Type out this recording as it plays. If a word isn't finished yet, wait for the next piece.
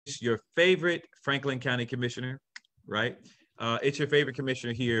your favorite Franklin County Commissioner, right? It's your favorite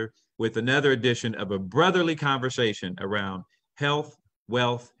commissioner here with another edition of a brotherly conversation around health,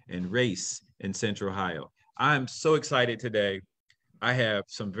 wealth, and race in Central Ohio. I'm so excited today. I have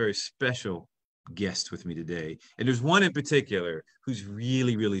some very special guests with me today. And there's one in particular who's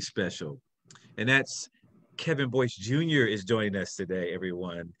really, really special. And that's Kevin Boyce Jr. is joining us today,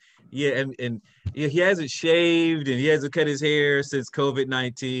 everyone. Yeah, and yeah, he hasn't shaved and he hasn't cut his hair since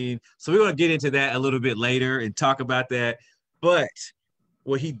COVID-19. So we're going to get into that a little bit later and talk about that. But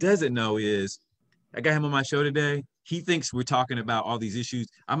what he doesn't know is I got him on my show today. He thinks we're talking about all these issues.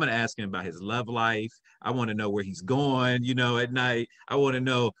 I'm going to ask him about his love life. I want to know where he's going, at night. I want to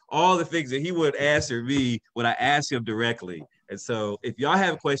know all the things that he would answer me when I ask him directly. And so if y'all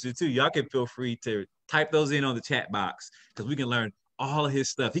have questions too, y'all can feel free to type those in on the chat box because we can learn all of his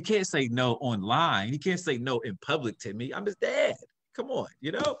stuff. He can't say no online. He can't say no in public to me. I'm his dad. Come on,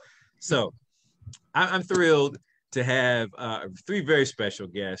 So I'm thrilled to have three very special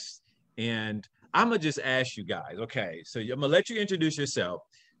guests. And I'm going to just ask you guys, okay, so I'm going to let you introduce yourself,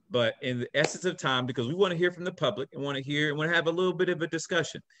 but in the essence of time, because we want to hear from the public and want to have a little bit of a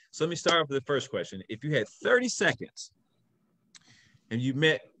discussion. So let me start off with the first question. If you had 30 seconds and you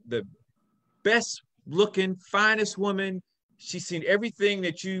met the best looking, finest woman, she's seen everything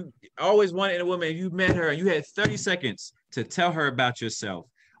that you always wanted in a woman, and you met her and you had 30 seconds to tell her about yourself,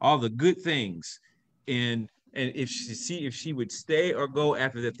 all the good things, and if she would stay or go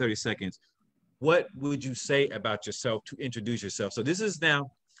after that 30 seconds, what would you say about yourself to introduce yourself? So this is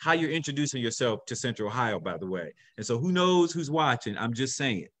now how you're introducing yourself to Central Ohio, by the way. And so who knows who's watching? I'm just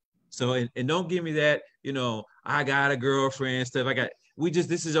saying. So, and don't give me that, I got a girlfriend stuff.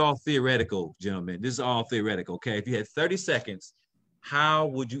 This is all theoretical, gentlemen. This is all theoretical, okay? If you had 30 seconds, how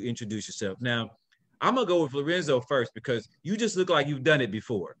would you introduce yourself? Now, I'm going to go with Lorenzo first because you just look like you've done it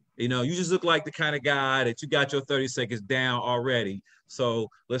before. You just look like the kind of guy that you got your 30 seconds down already. So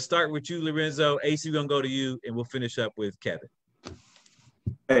let's start with you, Lorenzo. Acie, we're going to go to you, and we'll finish up with Kevin.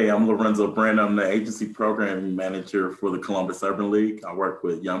 Hey, I'm Lorenzo Brent. I'm the agency program manager for the Columbus Urban League. I work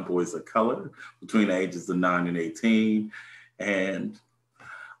with young boys of color between the ages of 9 and 18. And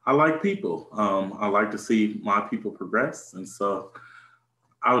I like people. I like to see my people progress. And so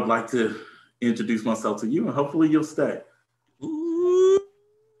I would like to introduce myself to you, and hopefully you'll stay.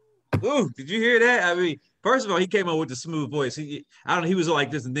 Ooh, did you hear that? I mean, first of all, he came up with the smooth voice. He was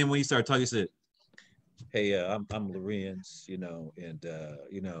like this, and then when he started talking, he said, "Hey, I'm Lorenz, I mean,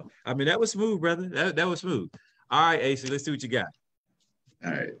 that was smooth, brother. That was smooth. All right, Acie, let's see what you got.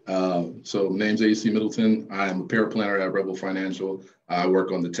 All right. So my name's Acie Middleton. I'm a paraplanner at Rebel Financial. I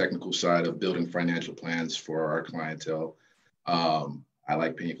work on the technical side of building financial plans for our clientele. I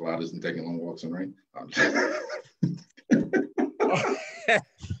like pina coladas and taking long walks in the rain.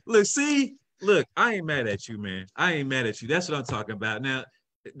 Look, I ain't mad at you, man. I ain't mad at you. That's what I'm talking about. Now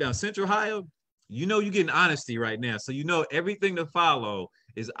Central Ohio, you're getting honesty right now. So everything to follow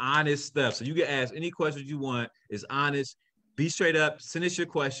is honest stuff. So you can ask any questions you want. It's honest. Be straight up. Send us your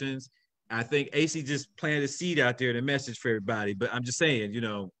questions. I think Acie just planted a seed out there and a message for everybody. But I'm just saying,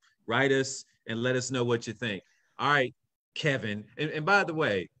 write us and let us know what you think. All right, Kevin. And by the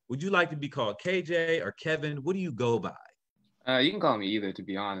way, would you like to be called KJ or Kevin? What do you go by? You can call me either, to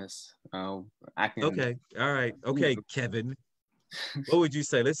be honest. I can. Okay. All right. Okay, Kevin. What would you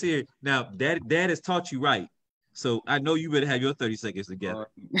say? Let's hear. Now, Dad has taught you right. So I know you better have your 30 seconds together.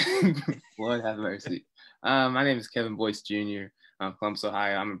 Lord have mercy. My name is Kevin Boyce Jr. I'm Columbus,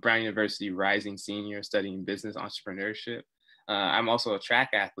 Ohio. I'm a Brown University rising senior studying business entrepreneurship. I'm also a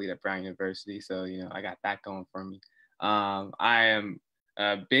track athlete at Brown University. So, I got that going for me. I am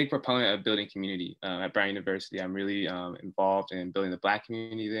a big proponent of building community at Brown University. I'm really involved in building the Black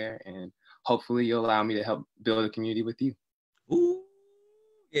community there, and hopefully you'll allow me to help build a community with you. Ooh,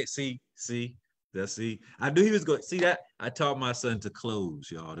 yeah, see. I knew he was going to see that. I taught my son to close,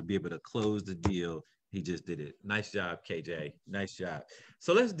 y'all, to be able to close the deal. He just did it. Nice job, KJ. Nice job.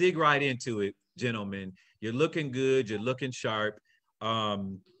 So let's dig right into it, gentlemen. You're looking good. You're looking sharp.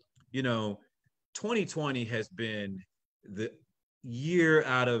 2020 has been the year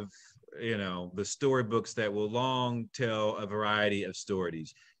out of, the storybooks that will long tell a variety of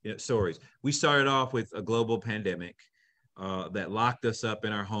stories. We started off with a global pandemic that locked us up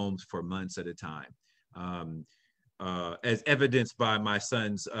in our homes for months at a time. As evidenced by my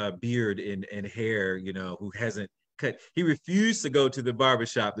son's beard and hair, who hasn't cut. He refused to go to the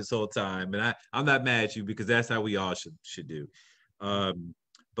barbershop this whole time. And I'm not mad at you because that's how we all should do.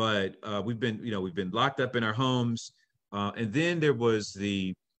 But we've been locked up in our homes. And then there was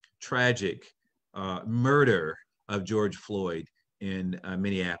the tragic murder of George Floyd. in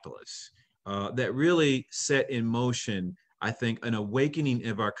Minneapolis that really set in motion, I think, an awakening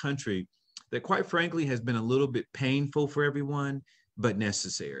of our country that, quite frankly, has been a little bit painful for everyone, but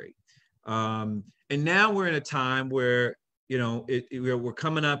necessary. And now we're in a time where, you know, we're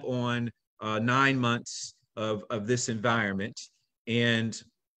coming up on 9 months of this environment, and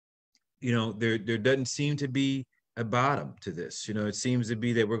you know, there doesn't seem to be a bottom to this. You know, it seems to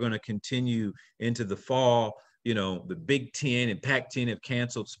be that we're going to continue into the fall. You know, the Big Ten and Pac-10 have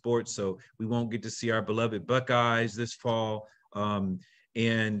canceled sports, so we won't get to see our beloved Buckeyes this fall. The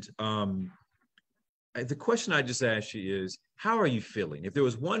question I just asked you is, how are you feeling? If there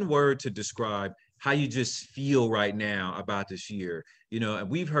was one word to describe how you just feel right now about this year, you know, and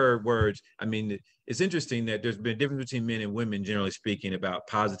we've heard words. I mean, it's interesting that there's been a difference between men and women, generally speaking, about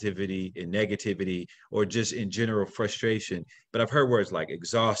positivity and negativity, or just in general frustration. But I've heard words like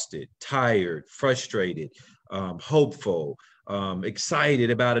exhausted, tired, frustrated, hopeful,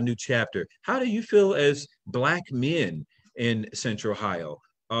 excited about a new chapter. How do you feel as Black men in Central Ohio?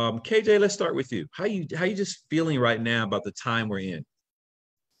 KJ, let's start with you. How you just feeling right now about the time we're in?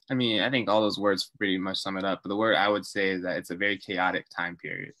 I mean, I think all those words pretty much sum it up. But the word I would say is that it's a very chaotic time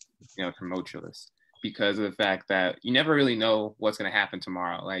period, you know, tumultuous, because of the fact that you never really know what's going to happen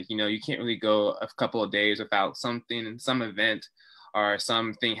tomorrow. Like, you know, you can't really go a couple of days without something, some event or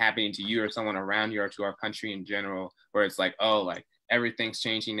something happening to you or someone around you or to our country in general, where it's like, oh, like everything's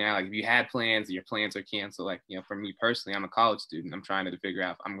changing now. Like if you had plans, your plans are canceled. Like, you know, for me personally, I'm a college student. I'm trying to figure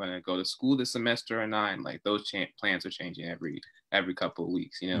out if I'm going to go to school this semester or not. And like those plans are changing every couple of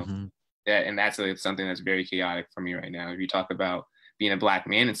weeks, you know. Mm-hmm. And that's something that's very chaotic for me right now. If you talk about being a Black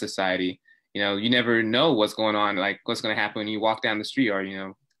man in society, you know, you never know what's going on, like what's going to happen when you walk down the street, or, you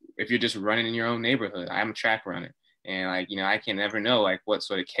know, if you're just running in your own neighborhood. I'm a track runner, and like, you know, I can never know like what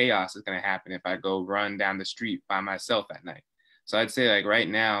sort of chaos is going to happen if I go run down the street by myself at night. So I'd say like right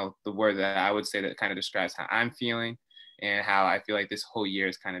now, the word that I would say that kind of describes how I'm feeling and how I feel like this whole year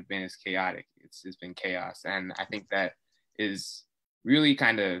has kind of been is chaotic. It's been chaos. And I think that is really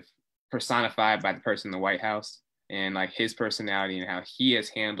kind of personified by the person in the White House and like his personality and how he has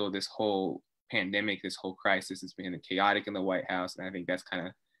handled this whole pandemic, this whole crisis. Has been chaotic in the White House. And I think that's kind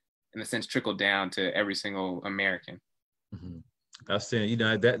of, in a sense, trickled down to every single American. Mm-hmm. I was saying, you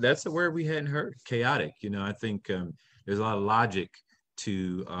know, that's a word we hadn't heard, chaotic. You know, I think there's a lot of logic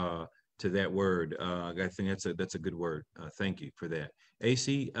to that word. I think that's a good word. Thank you for that.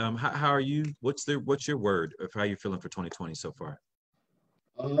 Acie, how are you? What's your word of how you're feeling for 2020 so far?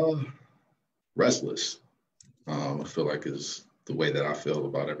 Restless. I feel like is the way that I feel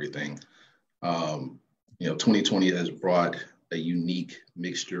about everything. You know, 2020 has brought a unique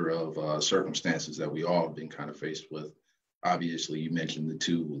mixture of circumstances that we all have been kind of faced with. Obviously, you mentioned the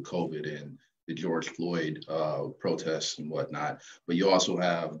two with COVID and the George Floyd protests and whatnot, but you also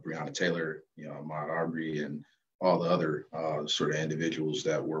have Breonna Taylor, you know, Ahmaud Arbery, and all the other sort of individuals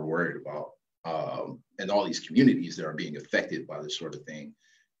that we're worried about, and all these communities that are being affected by this sort of thing.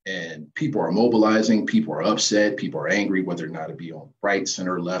 And people are mobilizing, people are upset, people are angry, whether or not it be on right,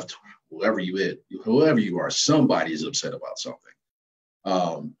 center, left, whoever you are, somebody is upset about something.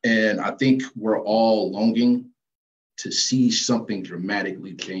 And I think we're all longing to see something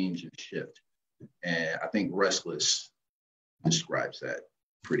dramatically change and shift. And I think restless describes that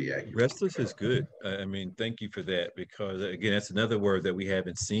pretty accurately. Restless is good. I mean, thank you for that, because again, that's another word that we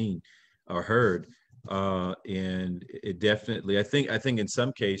haven't seen or heard. And it definitely, I think in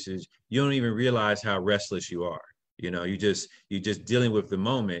some cases, you don't even realize how restless you are. You know, you're just dealing with the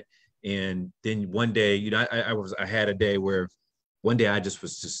moment. And then one day, you know, I had a day where one day I just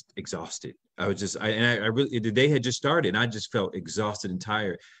was just exhausted. I really, the day had just started and I just felt exhausted and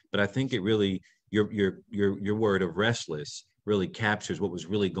tired. But I think it really, your word of restless really captures what was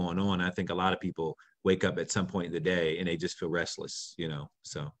really going on. I think a lot of people wake up at some point in the day and they just feel restless, you know,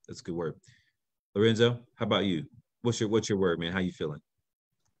 so that's a good word. Lorenzo, how about you? What's your word, man? How you feeling?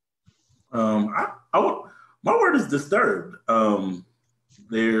 My word is disturbed.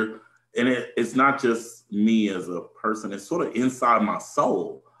 It's not just me as a person, it's sort of inside my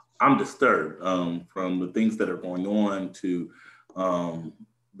soul. I'm disturbed from the things that are going on to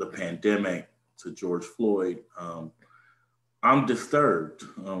the pandemic, to George Floyd. I'm disturbed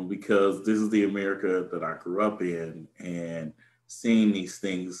because this is the America that I grew up in, and seeing these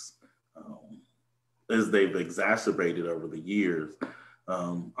things as they've exacerbated over the years,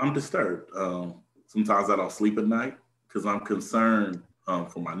 I'm disturbed. Sometimes I don't sleep at night because I'm concerned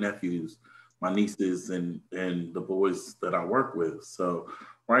for my nephews, my nieces, and the boys that I work with. So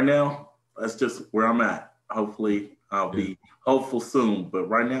right now, that's just where I'm at. Hopefully, I'll be hopeful soon, but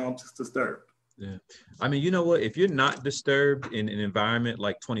right now I'm just disturbed. Yeah. I mean, you know what? If you're not disturbed in an environment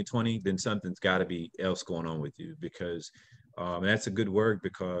like 2020, then something's got to be else going on with you, because that's a good word,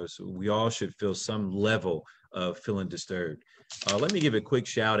 because we all should feel some level of feeling disturbed. Let me give a quick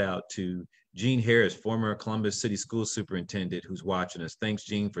shout out to Gene Harris, former Columbus City School Superintendent, who's watching us. Thanks,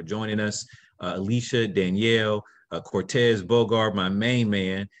 Gene, for joining us. Alicia, Danielle, Cortez Bogart, my main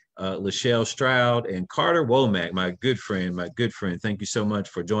man, Lachelle Stroud, and Carter Womack, my good friend. Thank you so much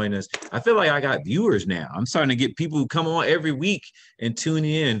for joining us. I feel like I got viewers now. I'm starting to get people who come on every week and tune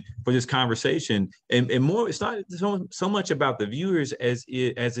in for this conversation. And more, it's not so much about the viewers as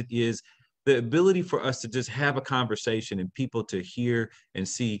it is the ability for us to just have a conversation and people to hear and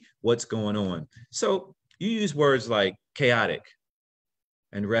see what's going on. So you use words like chaotic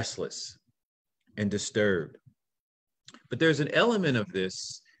and restless and disturbed. But there's an element of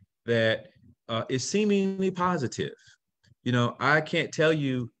this that is seemingly positive. You know, I can't tell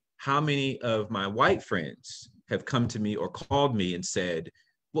you how many of my white friends have come to me or called me and said,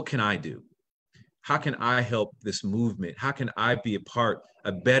 what can I do? How can I help this movement? How can I be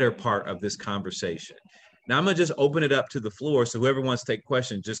a better part of this conversation? Now I'm gonna just open it up to the floor. So whoever wants to take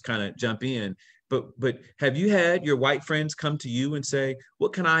questions, just kind of jump in. But have you had your white friends come to you and say,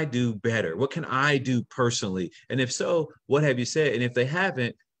 what can I do better? What can I do personally? And if so, what have you said? And if they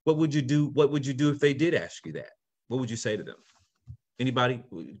haven't, what would you do? What would you do if they did ask you that? What would you say to them? Anybody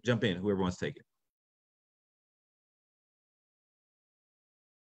jump in, whoever wants to take it.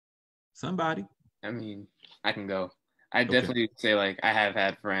 Somebody. I mean, I can go. I definitely say, like, I have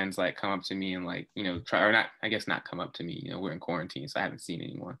had friends like come up to me and like, you know, try, or not, I guess not come up to me, you know, we're in quarantine, so I haven't seen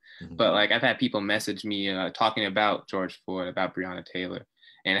anyone. But like, I've had people message me talking about George Floyd, about Breonna Taylor,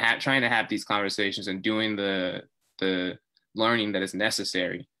 and trying to have these conversations and doing the learning that is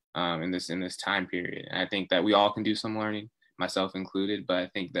necessary in this time period. And I think that we all can do some learning, myself included, but I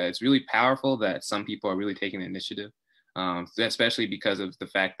think that it's really powerful that some people are really taking the initiative. Especially because of the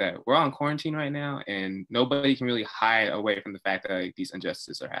fact that we're on quarantine right now and nobody can really hide away from the fact that like, these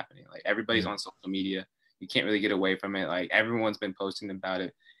injustices are happening. Like everybody's on social media. You can't really get away from it. Like everyone's been posting about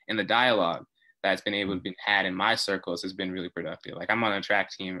it. And the dialogue that's been able to be had in my circles has been really productive. Like I'm on a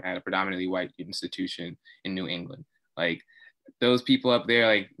track team at a predominantly white institution in New England. Like those people up there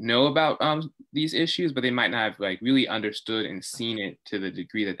like know about these issues, but they might not have like really understood and seen it to the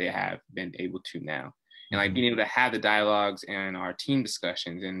degree that they have been able to now. And like being able to have the dialogues and our team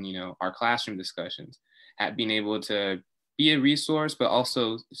discussions and, you know, our classroom discussions, at being able to be a resource, but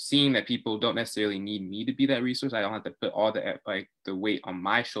also seeing that people don't necessarily need me to be that resource. I don't have to put all the weight on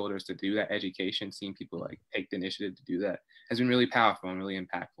my shoulders to do that education. Seeing people like take the initiative to do that has been really powerful and really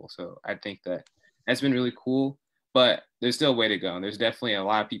impactful. So I think that that's been really cool, but there's still a way to go. And there's definitely a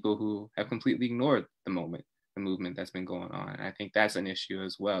lot of people who have completely ignored the movement that's been going on. And I think that's an issue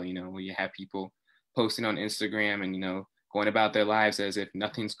as well. You know, when you have people posting on Instagram and, you know, going about their lives as if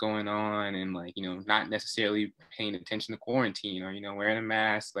nothing's going on and like, you know, not necessarily paying attention to quarantine or, you know, wearing a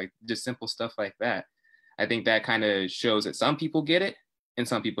mask, like just simple stuff like that. I think that kind of shows that some people get it and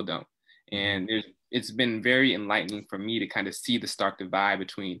some people don't. And it's been very enlightening for me to kind of see the stark divide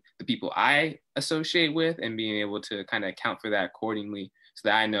between the people I associate with and being able to kind of account for that accordingly so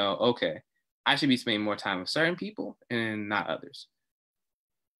that I know, okay, I should be spending more time with certain people and not others.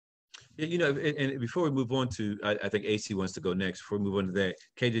 Yeah, you know, and before we move on to, I think Acie wants to go next. Before we move on to that,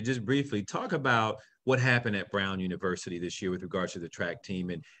 KJ, just briefly talk about what happened at Brown University this year with regards to the track team,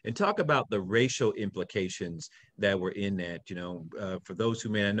 and talk about the racial implications that were in that. You know, for those who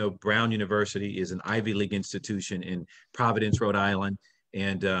may not know, Brown University is an Ivy League institution in Providence, Rhode Island.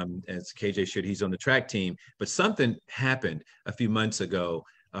 And as KJ shared, he's on the track team. But something happened a few months ago,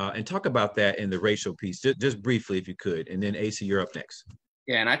 and talk about that in the racial piece, just briefly, if you could. And then Acie, you're up next.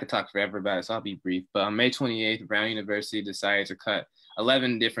 Yeah, and I could talk forever about it, so I'll be brief. But on May 28th, Brown University decided to cut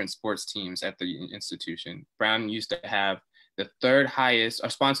 11 different sports teams at the institution. Brown used to have the third highest, or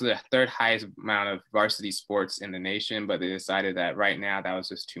sponsor the third highest amount of varsity sports in the nation, but they decided that right now that was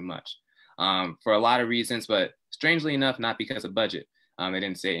just too much for a lot of reasons, but strangely enough, not because of budget. They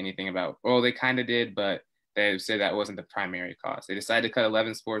didn't say anything about, well, they kind of did, but they said that wasn't the primary cause. They decided to cut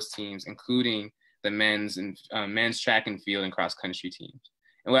 11 sports teams, including the men's track and field and cross country teams.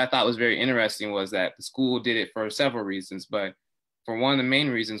 And what I thought was very interesting was that the school did it for several reasons, but for one of the main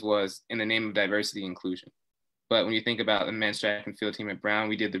reasons was in the name of diversity and inclusion. But when you think about the men's track and field team at Brown,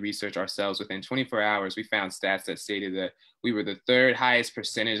 we did the research ourselves. Within 24 hours, we found stats that stated that we were the third highest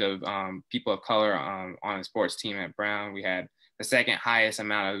percentage of people of color on a sports team at Brown. We had the second highest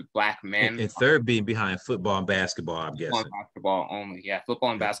amount of Black men. And third being behind football and basketball, I'm guessing. Football and basketball only. Yeah, football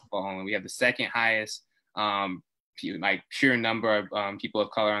and basketball only. We have the second highest like sheer number of people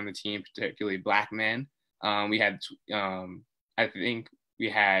of color on the team, particularly Black men. We had, I think we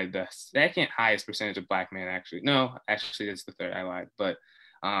had the second highest percentage of Black men, actually. No, actually, that's the third, I lied. But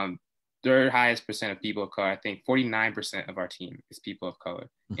third highest percent of people of color. I think 49% of our team is people of color.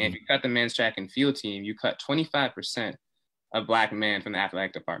 Mm-hmm. And if you cut the men's track and field team, you cut 25% of Black men from the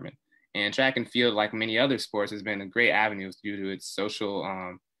athletic department. And track and field, like many other sports, has been a great avenue due to its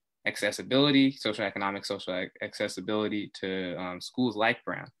social accessibility, social accessibility to schools like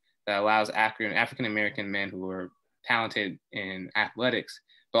Brown, that allows African-American men who are talented in athletics,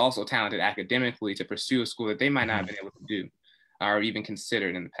 but also talented academically, to pursue a school that they might not have been able to do or even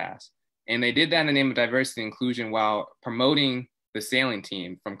considered in the past. And they did that in the name of diversity and inclusion while promoting the sailing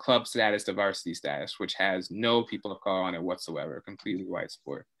team from club status to varsity status, which has no people of color on it whatsoever, a completely white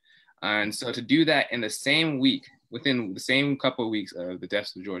sport. And so to do that in the same week, within the same couple of weeks of the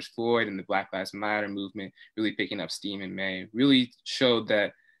deaths of George Floyd and the Black Lives Matter movement really picking up steam in May, really showed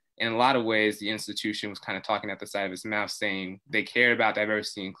that in a lot of ways, the institution was kind of talking at the side of its mouth, saying they care about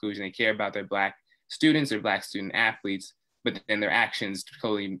diversity and inclusion, they care about their Black students, their Black student athletes, but then their actions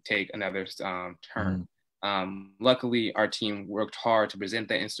totally take another turn. Luckily, our team worked hard to present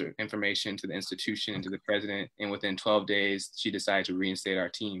that information to the institution and to the president, and within 12 days, she decided to reinstate our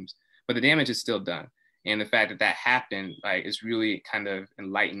teams. But the damage is still done. And the fact that that happened, like, is really kind of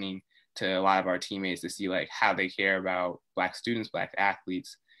enlightening to a lot of our teammates to see like how they care about Black students, Black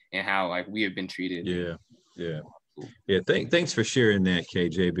athletes, and how like we have been treated. Yeah. Thanks for sharing that,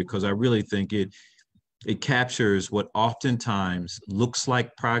 KJ, because I really think it captures what oftentimes looks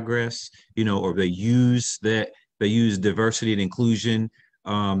like progress, or they use diversity and inclusion,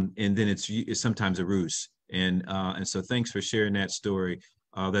 and then it's sometimes a ruse. And so thanks for sharing that story.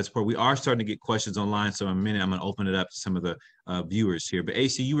 That's where we are starting to get questions online. So in a minute, I'm going to open it up to some of the viewers here. But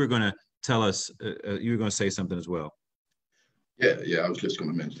Acie, you were going to tell us, you were going to say something as well. Yeah. I was just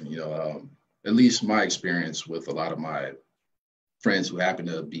going to mention, at least my experience with a lot of my friends who happen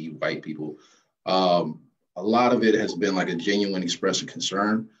to be white people, a lot of it has been like a genuine expression of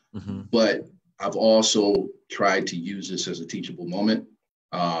concern, but I've also tried to use this as a teachable moment,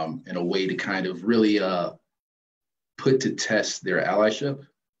 in a way to kind of really put to test their allyship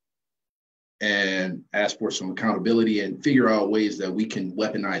and ask for some accountability and figure out ways that we can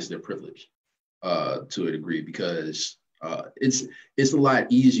weaponize their privilege to a degree, because it's a lot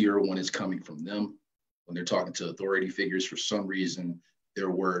easier when it's coming from them, when they're talking to authority figures. For some reason,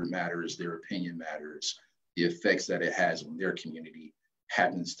 their word matters, their opinion matters. The effects that it has on their community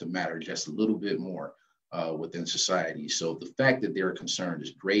happens to matter just a little bit more within society. So the fact that they're concerned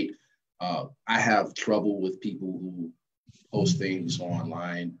is great. I have trouble with people who post things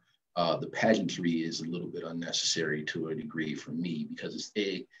online. The pageantry is a little bit unnecessary to a degree for me, because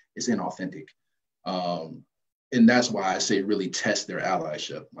it's inauthentic. And that's why I say really test their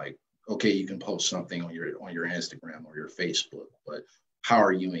allyship. Like, okay, you can post something on your Instagram or your Facebook, but how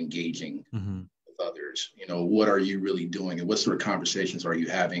are you engaging with others? What are you really doing? And what sort of conversations are you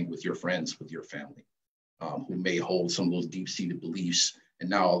having with your friends, with your family, who may hold some of those deep-seated beliefs? And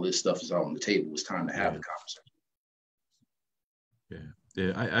now all this stuff is out on the table. It's time to have the conversation.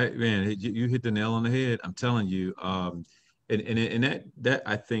 Yeah. Man, you hit the nail on the head. I'm telling you. And that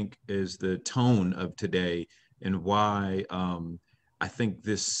I think is the tone of today, and why I think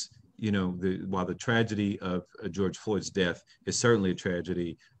this, while the tragedy of George Floyd's death is certainly a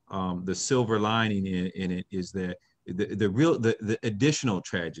tragedy, the silver lining in it is that the additional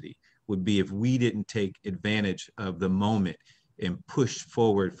tragedy would be if we didn't take advantage of the moment and push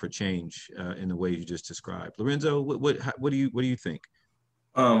forward for change in the way you just described. Lorenzo, what do you think?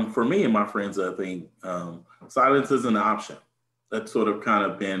 For me and my friends, I think silence is an option. That's sort of kind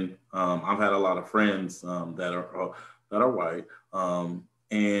of been. I've had a lot of friends that are white,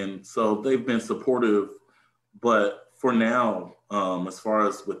 and so they've been supportive. But for now, as far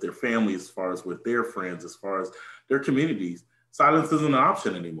as with their families, as far as with their friends, as far as their communities, silence isn't an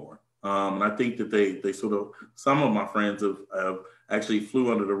option anymore. And I think that they sort of, some of my friends have actually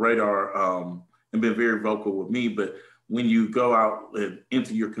flew under the radar and been very vocal with me. But when you go out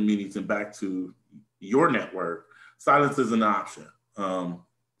into your communities and back to your network, silence is an option.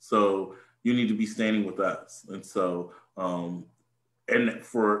 So you need to be standing with us. And so, and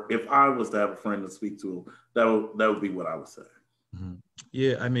if I was to have a friend to speak to, that would be what I would say.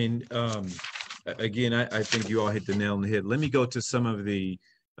 Yeah, I mean, again, I think you all hit the nail on the head. Let me go to some of the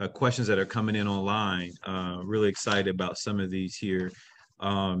questions that are coming in online. Really excited about some of these here.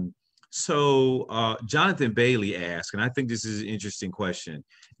 So Jonathan Bailey asked, and I think this is an interesting question.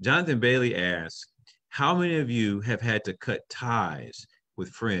 Jonathan Bailey asked, how many of you have had to cut ties with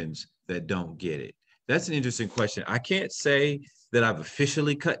friends that don't get it? That's an interesting question. I can't say that I've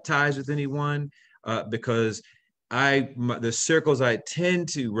officially cut ties with anyone because the circles I tend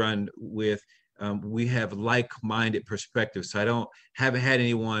to run with, we have like-minded perspectives. So haven't had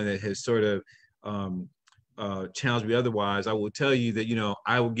anyone that has sort of challenged me otherwise. I will tell you that,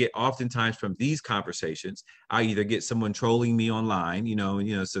 I will get oftentimes from these conversations, I either get someone trolling me online,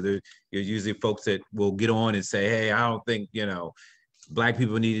 so you're usually folks that will get on and say, hey, I don't think, Black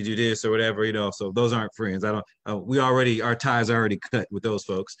people need to do this or whatever, so those aren't friends. Our ties are already cut with those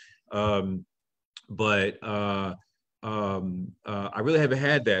folks. But I really haven't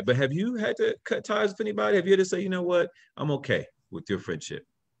had that. But have you had to cut ties with anybody? Have you had to say, you know what, I'm okay with your friendship?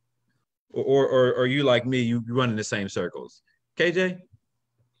 Or are you like me, you run in the same circles? KJ?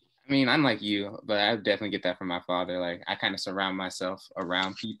 I mean, I'm like you, but I definitely get that from my father. Like, I kind of surround myself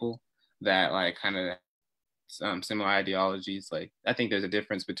around people that like kind of similar ideologies. Like, I think there's a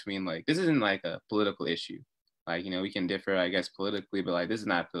difference between like, this isn't like a political issue. Like, we can differ, I guess, politically, but like, this is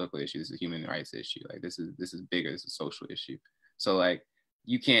not a political issue. This is a human rights issue. Like, this is bigger. This is a social issue. So like,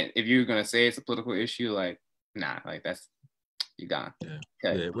 you can't, if you're gonna say it's a political issue, like, nah, like you're gone. Yeah.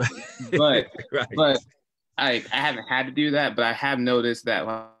 Okay. Yeah, right. But right. but I haven't had to do that, but I have noticed that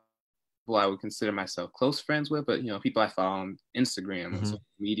people I would consider myself close friends with, but people I follow on Instagram, on social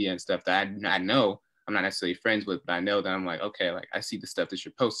media and stuff that I know I'm not necessarily friends with, but I know that I'm like, okay, like I see the stuff that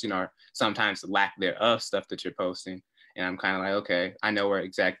you're posting, or sometimes the lack thereof stuff that you're posting, and I'm kind of like, okay, I know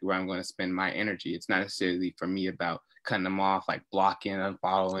exactly where I'm going to spend my energy. It's not necessarily for me about cutting them off, like blocking,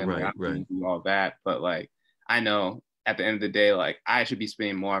 unfollowing, right, like, right. do all that, but like I know at the end of the day, like I should be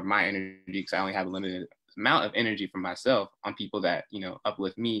spending more of my energy because I only have a limited amount of energy for myself on people that,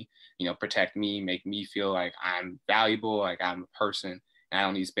 uplift me, protect me, make me feel like I'm valuable, like I'm a person. And I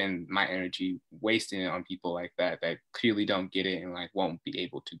don't need to spend my energy wasting it on people like that clearly don't get it and like won't be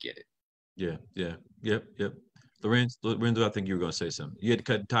able to get it. Yeah. Yep. Lorenzo, I think you were going to say something. You had to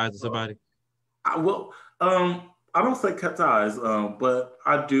cut ties with somebody? I don't say cut ties, but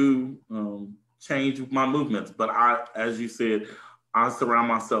I do change my movements. But as you said, I surround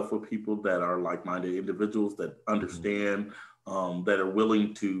myself with people that are like-minded individuals that understand, that are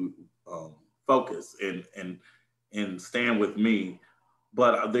willing to focus and stand with me.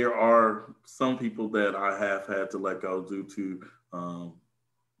 But there are some people that I have had to let go due to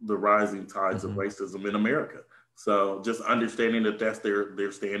the rising tides of racism in America. So just understanding that that's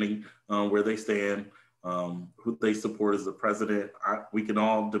their standing, where they stand, who they support as the president. We can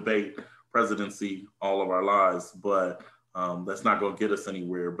all debate presidency all of our lives, but that's not going to get us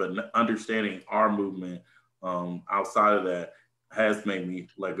anywhere. But understanding our movement outside of that has made me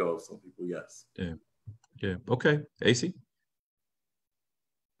let go of some people. Yes. Yeah. Okay. Acie?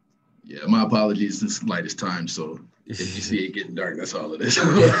 Yeah, my apologies. It's light as time, so if you see it getting dark, that's all it is.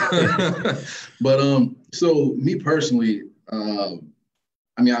 But so me personally,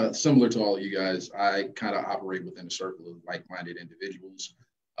 similar to all of you guys, I kind of operate within a circle of like-minded individuals.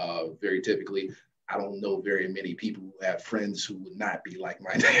 Very typically, I don't know very many people who have friends who would not be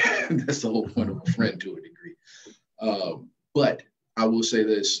like-minded. That's the whole point of a friend to a degree. But I will say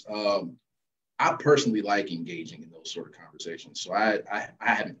this: I personally like engaging in those sort of conversations. So I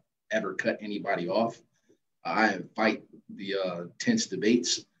haven't ever cut anybody off. I invite the tense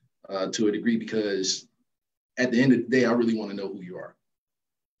debates to a degree because at the end of the day, I really want to know who you are.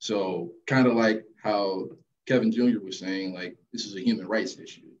 So kind of like how Kevin Jr. was saying, like, this is a human rights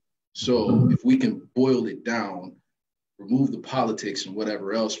issue. So if we can boil it down, remove the politics and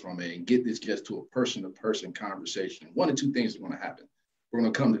whatever else from it and get this just to a person-to-person conversation, one of two things is going to happen. We're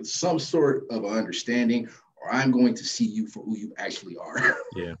going to come to some sort of an understanding, or I'm going to see you for who you actually are.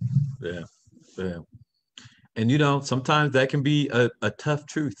 Yeah. And, sometimes that can be a tough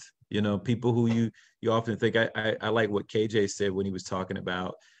truth. People who you often think, I like what KJ said when he was talking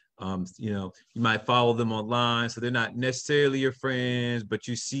about, you might follow them online, so they're not necessarily your friends, but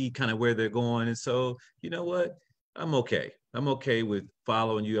you see kind of where they're going. And so, you know what? I'm okay. I'm okay with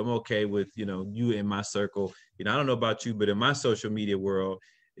following you. I'm okay with, you in my circle. I don't know about you, but in my social media world,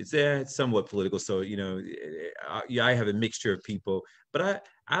 it's somewhat political. So, I have a mixture of people, but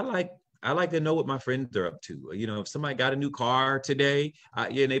I like to know what my friends are up to. If somebody got a new car today,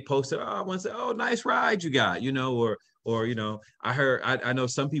 and they posted, I want to say, oh, nice ride you got, or I know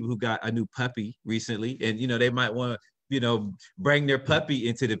some people who got a new puppy recently, and they might want to bring their puppy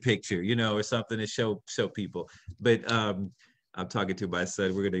into the picture, or something to show people. But I'm talking to my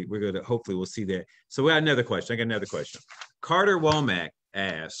son. We're gonna hopefully we'll see that. So we got another question. I got another question. Carter Womack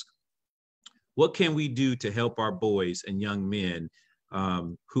asks, what can we do to help our boys and young men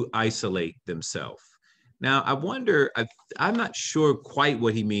who isolate themselves? Now, I wonder, I'm not sure quite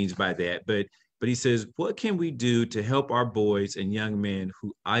what he means by that, but but he says, what can we do to help our boys and young men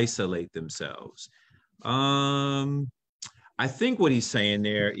who isolate themselves? I think what he's saying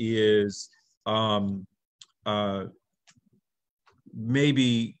there is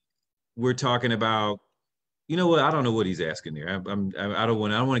maybe we're talking about, you know what? I don't know what he's asking there. I don't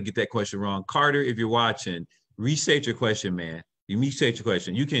want to get that question wrong. Carter, if you're watching, restate your question, man. You restate your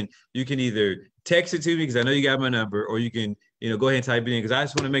question. You can either text it to me because I know you got my number, or you can go ahead and type it in because I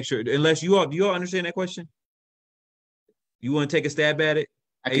just want to make sure. Unless do you all understand that question? You want to take a stab at it?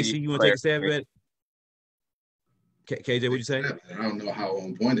 Acie, you want to take a stab at it? KJ, what'd you say? I don't know how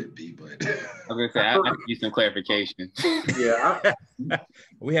on point it'd be, but I was gonna say I could use some clarification. Yeah.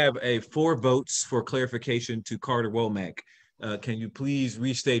 We have 4 votes for clarification to Carter Womack. Can you please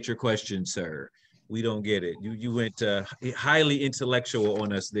restate your question, sir? We don't get it. You went highly intellectual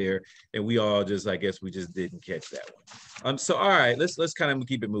on us there, and we all just, I guess, we just didn't catch that one. So all right, let's kind of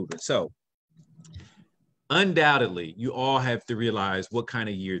keep it moving. So undoubtedly, you all have to realize what kind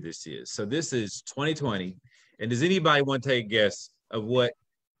of year this is. So this is 2020. And does anybody want to take a guess of what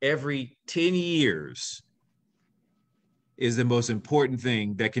every 10 years is the most important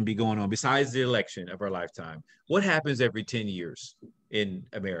thing that can be going on besides the election of our lifetime? What happens every 10 years in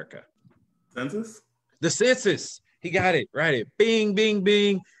America? Census? The census. He got it right. Bing, bing,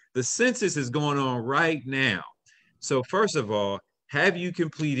 bing. The census is going on right now. So first of all, have you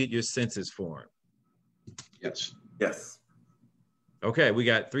completed your census form? yes. Yes. Okay, we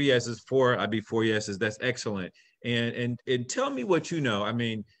got 3 yeses, 4. I'd be 4 yeses. That's excellent. And tell me what you know. I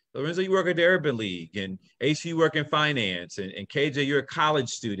mean, Lorenzo, you work at the Urban League, and Acie, you work in finance, and KJ, you're a college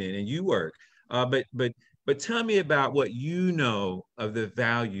student, and you work. But tell me about what you know of the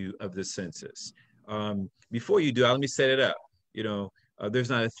value of the census. Before you do, let me set it up. There's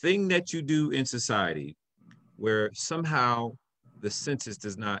not a thing that you do in society where somehow the census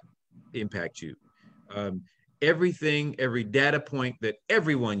does not impact you. Everything, every data point that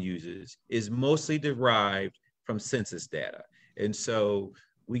everyone uses is mostly derived from census data. And so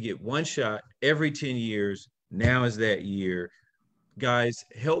we get one shot every 10 years. Now is that year. Guys,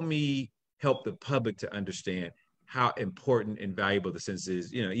 help me help the public to understand how important and valuable the census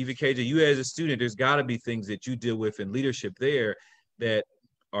is. Even KJ, you as a student, there's got to be things that you deal with in leadership there that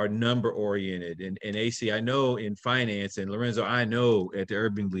are number oriented. And Acie, I know in finance, and Lorenzo, I know at the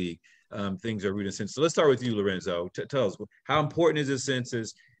Urban League, things are rooted in census. So let's start with you, Lorenzo. Tell us, how important is the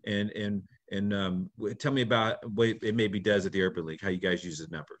census, and tell me about what it maybe does at the Urban League, how you guys use the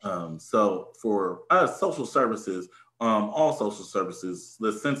numbers. So for us, social services, all social services,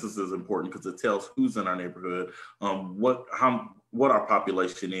 the census is important because it tells who's in our neighborhood, what our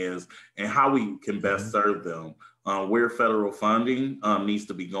population is, and how we can best serve them. Where federal funding needs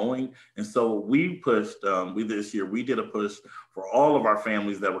to be going. And so we pushed, this year, we did a push for all of our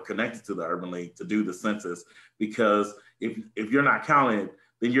families that were connected to the Urban League to do the census, because if you're not counted,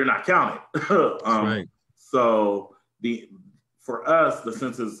 then you're not counted. Right. So for us, the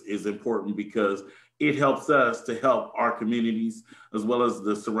census is important because it helps us to help our communities as well as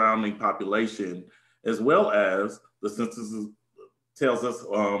the surrounding population, as well as the census tells us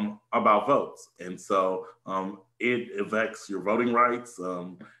about votes. And so it affects your voting rights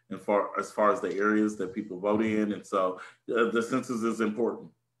as far as the areas that people vote in. And so the census is important.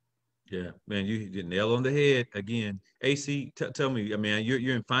 Yeah, man, you hit the nail on the head again. Acie, tell me, I mean,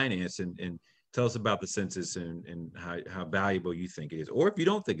 you're in finance, and tell us about the census and how valuable you think it is. Or if you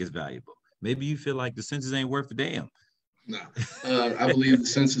don't think it's valuable, maybe you feel like the census ain't worth a damn. No, I believe the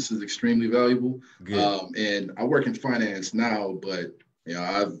census is extremely valuable. And I work in finance now, but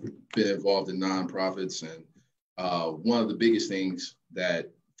I've been involved in nonprofits, and one of the biggest things that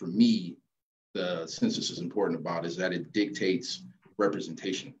for me the census is important about is that it dictates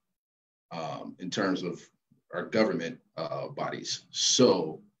representation in terms of our government bodies.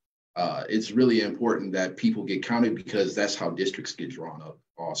 So it's really important that people get counted, because that's how districts get drawn up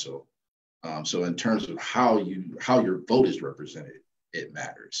also. So in terms of how your vote is represented, it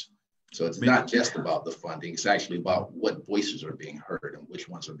matters. So it's not just about the funding, it's actually about what voices are being heard and which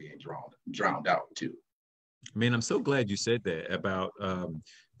ones are being drowned out too. Man, I'm so glad you said that about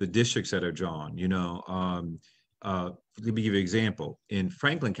the districts that are drawn. Let me give you an example. In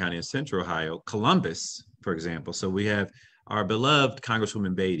Franklin County in Central Ohio, Columbus, for example, so we have our beloved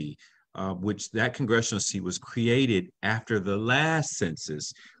Congresswoman Beatty, which that congressional seat was created after the last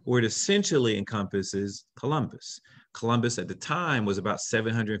census, where it essentially encompasses Columbus. Columbus at the time was about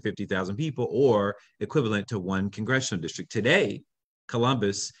 750,000 people, or equivalent to one congressional district. Today,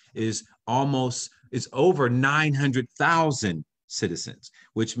 Columbus is over 900,000 citizens,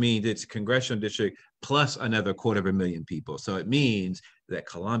 which means it's a congressional district plus another 250,000 people. So it means that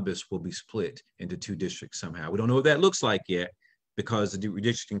Columbus will be split into 2 districts somehow. We don't know what that looks like yet because the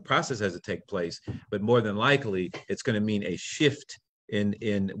redistricting process has to take place, but more than likely, it's going to mean a shift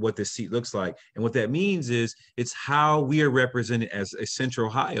in what this seat looks like. And what that means is it's how we are represented as a Central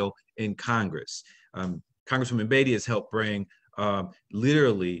Ohio in Congress. Congresswoman Beatty has helped bring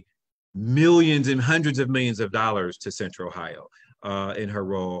literally millions and hundreds of millions of dollars to Central Ohio in her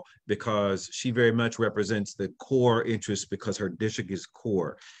role, because she very much represents the core interests because her district is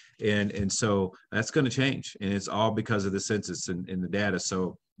core. And so that's going to change. And it's all because of the census and the data.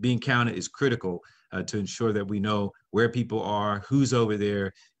 So being counted is critical to ensure that we know where people are, who's over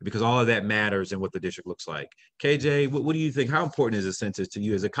there, because all of that matters in what the district looks like. KJ, what do you think? How important is the census to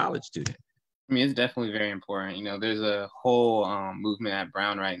you as a college student? I mean, it's definitely very important. You know, there's a whole movement at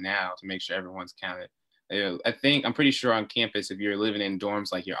Brown right now to make sure everyone's counted. I'm pretty sure on campus, if you're living in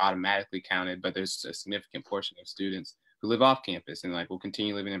dorms, like, you're automatically counted, but there's a significant portion of students who live off campus and, like, will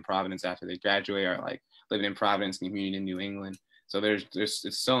continue living in Providence after they graduate, or, like, living in Providence and community in New England. So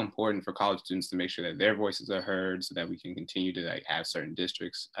it's so important for college students to make sure that their voices are heard so that we can continue to, like, have certain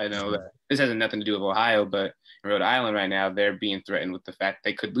districts. I know that this has nothing to do with Ohio, but in Rhode Island right now, they're being threatened with the fact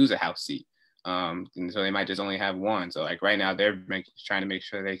they could lose a House seat. And so they might just only have one. So, like, right now they're trying to make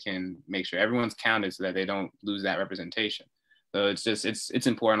sure they can make sure everyone's counted so that they don't lose that representation. So it's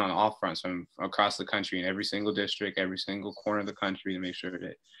important on all fronts from across the country, in every single district, every single corner of the country, to make sure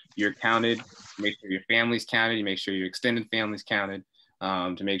that you're counted, make sure your family's counted, you make sure your extended family's counted,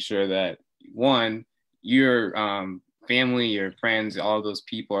 to make sure that, one, your family, your friends, all of those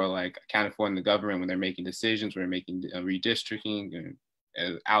people are, like, accounted for in the government when they're making decisions, when they're making redistricting,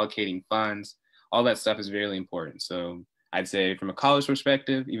 allocating funds. All that stuff is really important. So I'd say from a college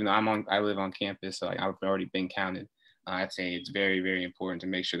perspective, even though I live on campus, so, like, I've already been counted, I'd say it's very, very important to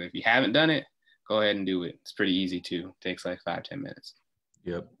make sure that if you haven't done it, go ahead and do it. It's pretty easy too. It takes like 5-10 minutes.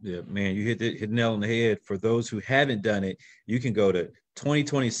 Yep, man, you hit the nail on the head. For those who haven't done it, you can go to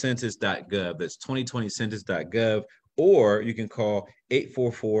 2020census.gov. That's 2020census.gov, or you can call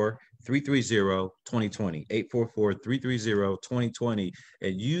 844-330-2020, 844-330-2020,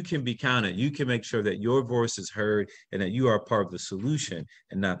 and you can be counted. You can make sure that your voice is heard and that you are part of the solution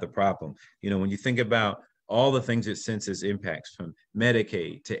and not the problem. You know, when you think about all the things that census impacts, from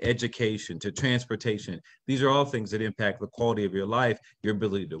Medicaid to education to transportation, these are all things that impact the quality of your life, your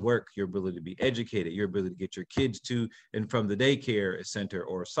ability to work, your ability to be educated, your ability to get your kids to and from the daycare center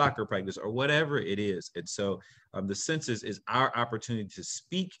or soccer practice or whatever it is. And so the census is our opportunity to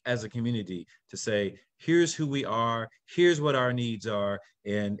speak as a community, to say, here's who we are, here's what our needs are,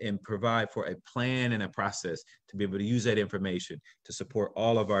 and provide for a plan and a process to be able to use that information to support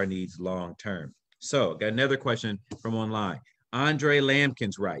all of our needs long term. So, got another question from online. Andre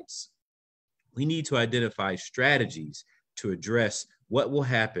Lampkins writes, we need to identify strategies to address what will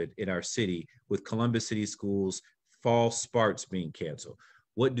happen in our city with Columbus City Schools' fall sports being canceled.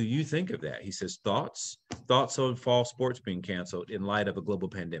 What do you think of that? He says, thoughts on fall sports being canceled in light of a global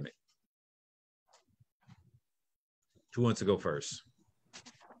pandemic. Who wants to go first?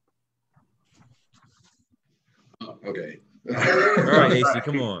 Okay. All right, Acie,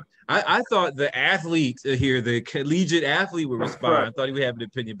 come on. I thought the athlete here, the collegiate athlete, would respond. I thought he would have an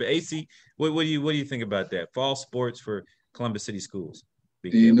opinion. But Acie, what do you think about that? Fall sports for Columbus City Schools.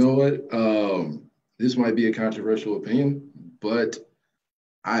 You know what? This might be a controversial opinion, but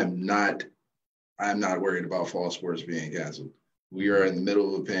I'm not worried about fall sports being canceled. We are in the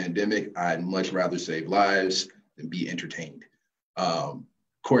middle of a pandemic. I'd much rather save lives than be entertained. Of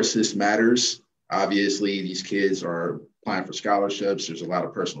course, this matters. Obviously, these kids are applying for scholarships. There's a lot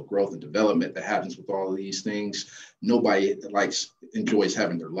of personal growth and development that happens with all of these things. Nobody enjoys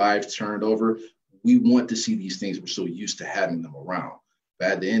having their lives turned over. We want to see these things. We're so used to having them around.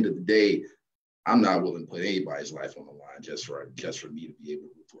 But at the end of the day, I'm not willing to put anybody's life on the line just for me to be able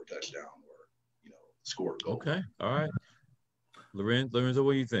to score a touchdown or, score a goal. Okay. All right. Lorenzo,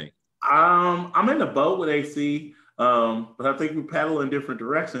 what do you think? I'm in the boat with Acie. But I think we paddle in different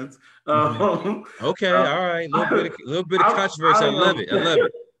directions. Okay, all right. A little bit of controversy. I love it.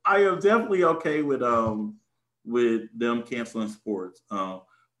 I am definitely okay with them canceling sports.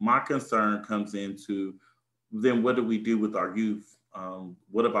 My concern comes into then what do we do with our youth?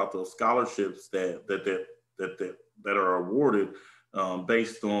 What about those scholarships that are awarded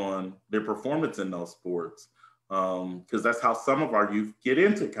based on their performance in those sports? Because that's how some of our youth get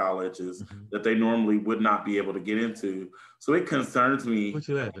into colleges that they normally would not be able to get into. So it concerns me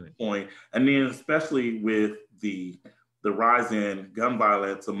at this point. And then especially with the rise in gun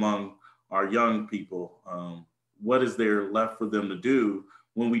violence among our young people, what is there left for them to do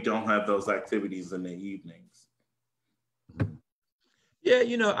when we don't have those activities in the evenings? Yeah,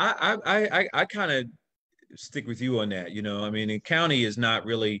 I kind of stick with you on that. I mean, the county is not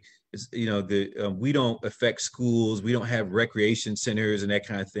really, we don't affect schools. We don't have recreation centers and that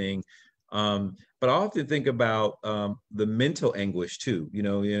kind of thing. But I often think about the mental anguish too.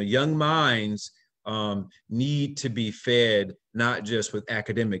 Young minds need to be fed not just with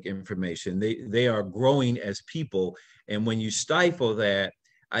academic information. They are growing as people, and when you stifle that,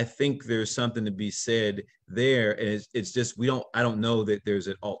 I think there's something to be said there. And it's just I don't know that there's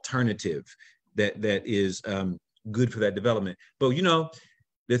an alternative that is good for that development. But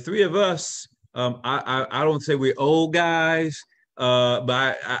the three of us, I don't say we're old guys.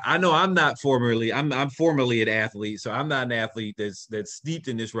 But I know I'm formerly an athlete, so I'm not an athlete that's steeped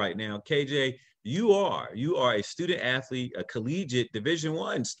in this right now. KJ, you are a student athlete, a collegiate Division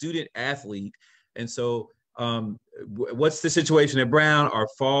I student athlete. And so what's the situation at Brown? Are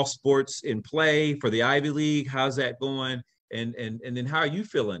fall sports in play for the Ivy League? How's that going? And then how are you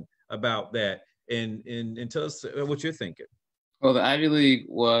feeling about that? And tell us what you're thinking. Well, the Ivy League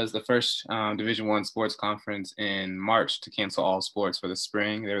was the first Division I sports conference in March to cancel all sports for the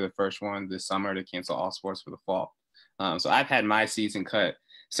spring. They were the first one this summer to cancel all sports for the fall. So I've had my season cut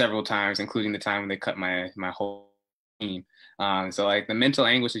several times, including the time when they cut my whole team. So like the mental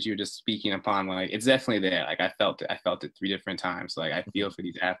anguish that you were just speaking upon, like it's definitely there. Like I felt it 3 different times. Like I feel for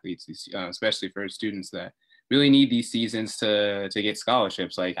these athletes, especially for students that really need these seasons to get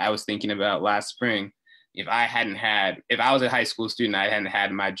scholarships. Like I was thinking about last spring. If I was a high school student, I hadn't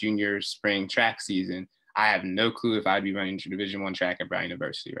had my junior spring track season, I have no clue if I'd be running Division I track at Brown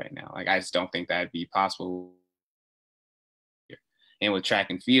University right now. Like, I just don't think that'd be possible. And with track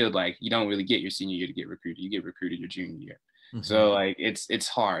and field, like, you don't really get your senior year to get recruited. You get recruited your junior year. Mm-hmm. So like, it's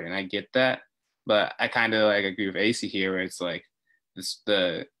hard, and I get that. But I kind of like agree with Acie here, where it's like it's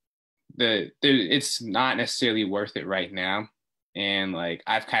not necessarily worth it right now. And like,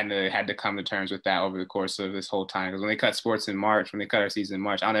 I've kind of had to come to terms with that over the course of this whole time. Because when they cut sports in March, when they cut our season in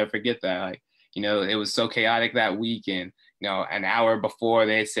March, I'll never forget that. Like, it was so chaotic that week. And, an hour before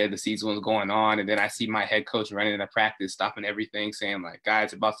they said the season was going on. And then I see my head coach running into practice, stopping everything, saying like,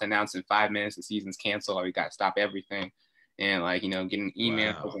 guys, about to announce in 5 minutes the season's canceled, or we got to stop everything. And like, getting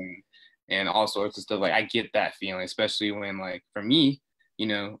emails wow. and all sorts of stuff. Like, I get that feeling, especially when, like, for me,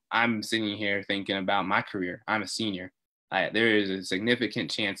 I'm sitting here thinking about my career. I'm a senior. There is a significant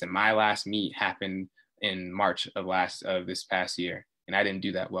chance that my last meet happened in March of this past year, and I didn't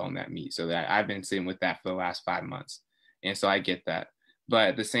do that well in that meet. So that I've been sitting with that for the last 5 months, and so I get that. But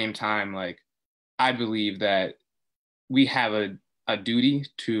at the same time, like, I believe that we have a duty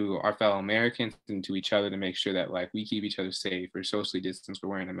to our fellow Americans and to each other to make sure that, like, we keep each other safe, we're socially distanced, we're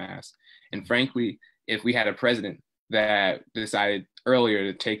wearing a mask. And frankly, if we had a president that decided earlier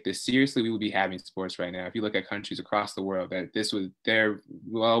to take this seriously, we would be having sports right now. If you look at countries across the world, they're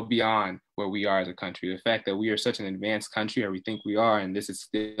well beyond where we are as a country. The fact that we are such an advanced country, or we think we are, and this is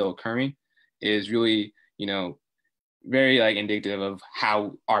still occurring, is really, very like indicative of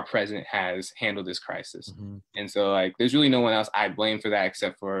how our president has handled this crisis. Mm-hmm. And so like, there's really no one else I blame for that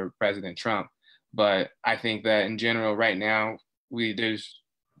except for President Trump. But I think that in general right now, we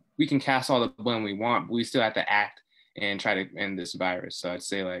can cast all the blame we want, but we still have to act and try to end this virus. So I'd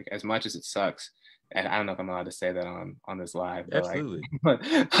say, like, as much as it sucks, and I don't know if I'm allowed to say that on this live. But absolutely. Like,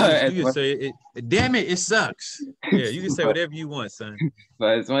 you can say it. Damn it, it sucks. Yeah, you can say whatever you want, son.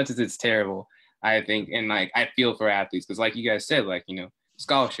 But as much as it's terrible, I think, and like, I feel for athletes, because like you guys said, like,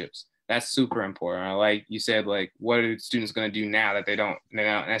 scholarships, that's super important. Or like you said, like, what are students going to do now that they're not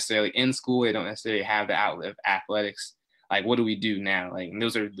necessarily in school, they don't necessarily have the outlet of athletics? Like, what do we do now? Like, and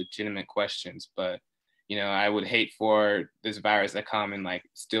those are legitimate questions. But I would hate for this virus to come and like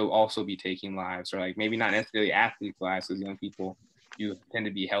still also be taking lives, or like maybe not necessarily athletes' lives, because young people do tend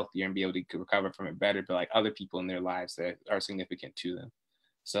to be healthier and be able to recover from it better, but like other people in their lives that are significant to them.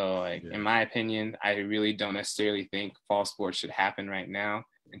 So like, in my opinion, I really don't necessarily think fall sports should happen right now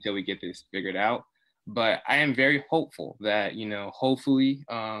until we get this figured out. But I am very hopeful that, hopefully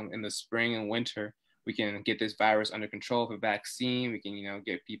in the spring and winter, we can get this virus under control with a vaccine. We can,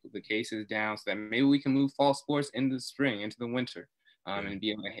 get the cases down, so that maybe we can move fall sports into the spring, into the winter, and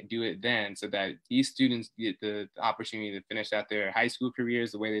be able to do it then, so that these students get the opportunity to finish out their high school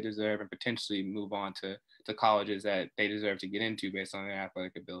careers the way they deserve, and potentially move on to colleges that they deserve to get into based on their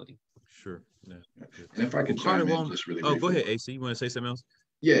athletic ability. Sure. Yeah. And if I could chime in just really briefly. Go ahead, Acie. You want to say something else?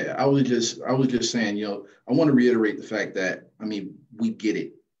 Yeah, I was just saying, I want to reiterate the fact that, we get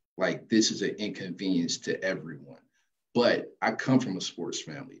it. Like, this is an inconvenience to everyone. But I come from a sports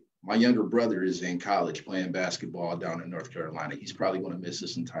family. My younger brother is in college playing basketball down in North Carolina. He's probably going to miss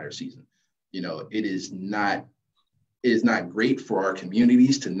this entire season. You know, it is not great for our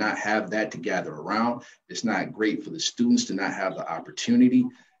communities to not have that to gather around. It's not great for the students to not have the opportunity,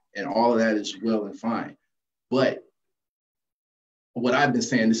 and all of that is well and fine. But what I've been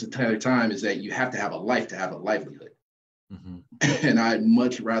saying this entire time is that you have to have a life to have a livelihood. Mm-hmm. And I'd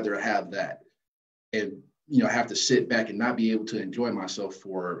much rather have that and, you know, have to sit back and not be able to enjoy myself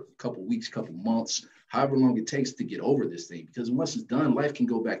for a couple weeks, couple months, however long it takes to get over this thing. Because once it's done, life can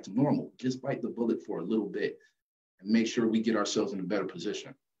go back to normal. Just bite the bullet for a little bit and make sure we get ourselves in a better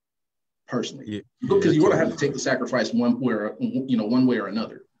position. Personally, yeah, because you're going to have to take the sacrifice one way or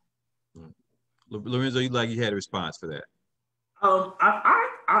another. Lorenzo, you had a response for that?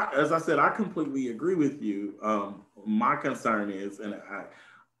 As I said, I completely agree with you. My concern is, and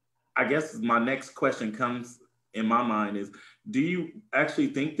I guess my next question comes in my mind is, do you actually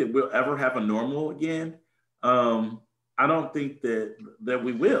think that we'll ever have a normal again? I don't think that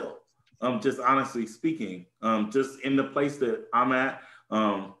we will. Just honestly speaking, just in the place that I'm at,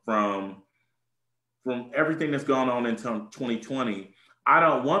 from everything that's gone on in 2020, I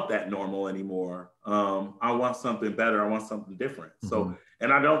don't want that normal anymore. I want something better. I want something different. Mm-hmm. So,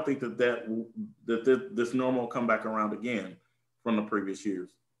 and I don't think that this normal will come back around again from the previous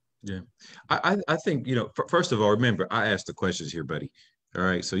years. Yeah, I think, you know, first of all, remember, I asked the questions here, buddy. All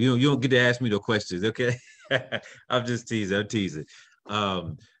right, so you don't get to ask me no questions, okay? I'm just teasing. I'm teasing.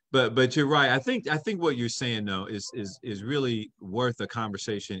 But you're right. I think what you're saying though is really worth a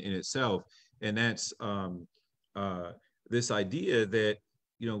conversation in itself, and that's this idea that,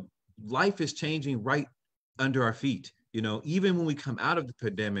 you know, life is changing right under our feet. You know, even when we come out of the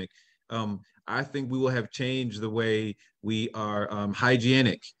pandemic, I think we will have changed the way we are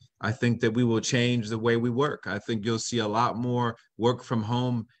hygienic. I think that we will change the way we work. I think you'll see a lot more work from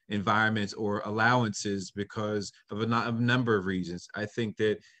home environments or allowances because of a number of reasons. I think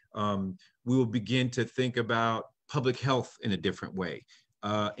that we will begin to think about public health in a different way.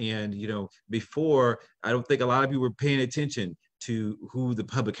 And, you know, before, I don't think a lot of people were paying attention to who the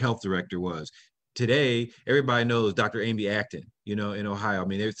public health director was. Today, everybody knows Dr. Amy Acton, you know, in Ohio. I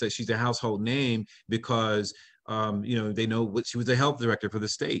mean, she's a household name because, you know, they know what she was a health director for the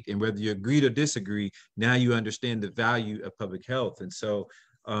state. And whether you agree or disagree, now you understand the value of public health. And so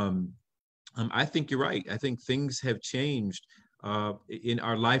I think you're right. I think things have changed in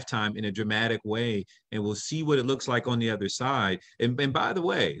our lifetime in a dramatic way, and we'll see what it looks like on the other side. And by the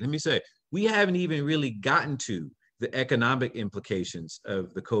way, let me say, we haven't even really gotten to the economic implications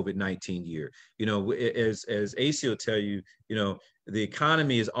of the COVID-19 year. You know, as Acie will tell you, you know, the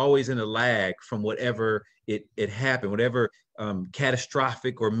economy is always in a lag from whatever it happened, whatever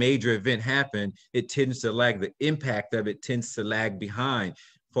catastrophic or major event happened, it tends to lag. The impact of it tends to lag behind.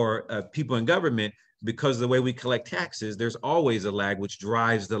 For people in government, because of the way we collect taxes, there's always a lag, which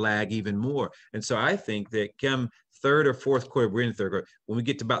drives the lag even more. And so I think that come third or fourth quarter, we're in the third quarter, when we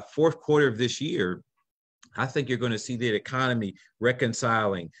get to about fourth quarter of this year, I think you're going to see the economy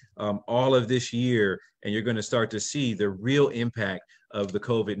reconciling all of this year, and you're going to start to see the real impact of the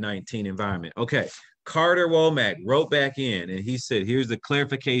COVID-19 environment. Okay, Carter Womack wrote back in, and he said, here's the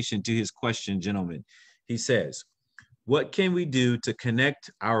clarification to his question, gentlemen. He says, what can we do to connect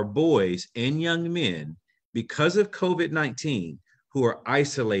our boys and young men because of COVID-19 who are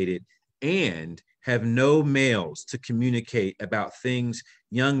isolated and have no males to communicate about things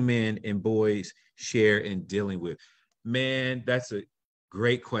young men and boys share in dealing with? Man, that's a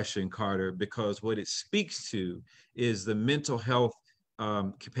great question, Carter, because what it speaks to is the mental health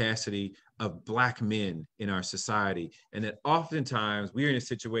capacity of Black men in our society. And that oftentimes we're in a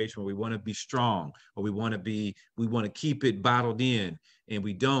situation where we want to be strong, or we want to keep it bottled in, and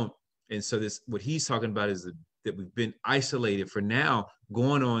we don't. And so what he's talking about is that we've been isolated for now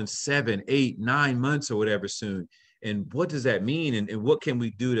going on 7, 8, 9 months or whatever soon. And what does that mean? And what can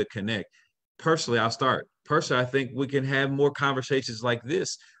we do to connect? Personally, I'll start. Personally, I think we can have more conversations like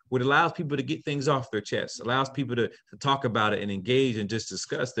this, what allows people to get things off their chest, allows people to talk about it and engage and just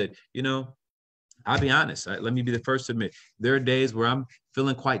discuss that. You know, I'll be honest. Let me be the first to admit, there are days where I'm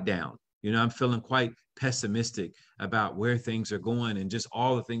feeling quite down. You know, I'm feeling quite pessimistic about where things are going and just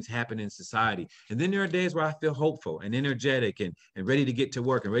all the things happening in society. And then there are days where I feel hopeful and energetic and ready to get to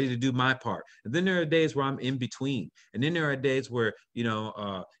work and ready to do my part. And then there are days where I'm in between. And then there are days where, you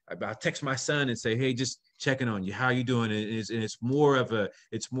know, I text my son and say, hey, just checking on you. How are you doing? And it's more of a,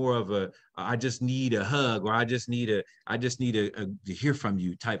 I just need a hug, or I just need to hear from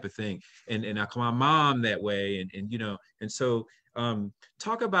you type of thing. And I call my mom that way. And you know, and so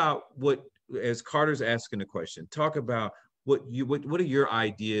talk about what, as Carter's asking the question, talk about what are your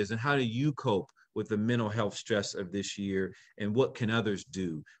ideas, and how do you cope with the mental health stress of this year, and what can others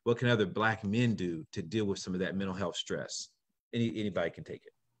do? What can other Black men do to deal with some of that mental health stress? Anybody can take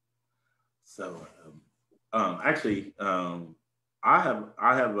it. So, actually, I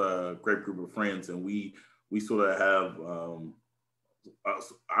have a great group of friends, and we sort of have,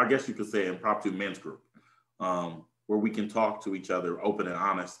 I guess you could say, an impromptu men's group, where we can talk to each other, open and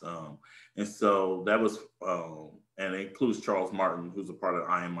honest. And so that was, and it includes Charles Martin, who's a part of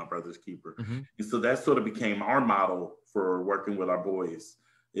I Am My Brother's Keeper. Mm-hmm. And so that sort of became our model for working with our boys,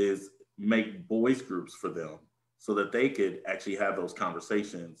 is make boys groups for them so that they could actually have those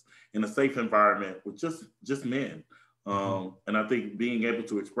conversations in a safe environment with just men. And I think being able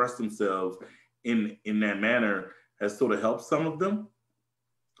to express themselves in that manner has sort of helped some of them.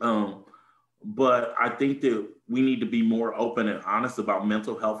 But I think that we need to be more open and honest about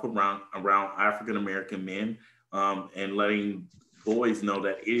mental health around African-American men, and letting boys know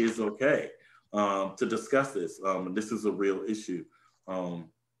that it is okay to discuss this. This is a real issue,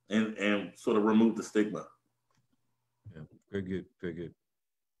 and sort of remove the stigma. Yeah, very good, very good.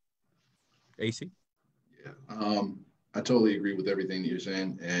 Acie? Yeah, I totally agree with everything that you're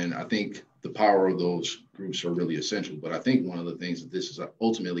saying. And I think the power of those groups are really essential. But I think one of the things that this is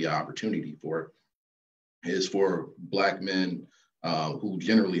ultimately an opportunity for is for Black men who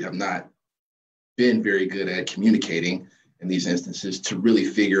generally have not been very good at communicating in these instances to really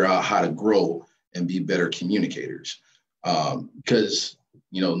figure out how to grow and be better communicators. Because,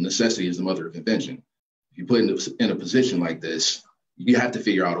 necessity is the mother of invention. If you put in a position like this, you have to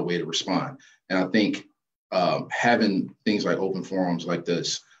figure out a way to respond. And I think having things like open forums like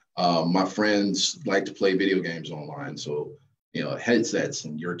this, my friends like to play video games online. So, headsets,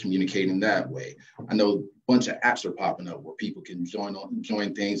 and you're communicating that way. I know a bunch of apps are popping up where people can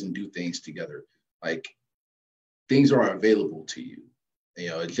join things and do things together. Like, things are available to you.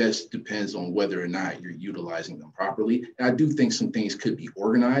 It just depends on whether or not you're utilizing them properly. And I do think some things could be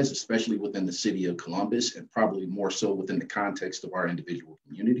organized, especially within the city of Columbus, and probably more so within the context of our individual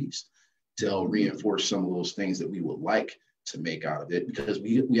communities, to help reinforce some of those things that we would like to make out of it, because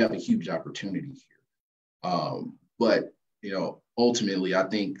we have a huge opportunity here. But ultimately, I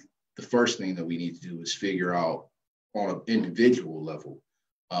think the first thing that we need to do is figure out on an individual level,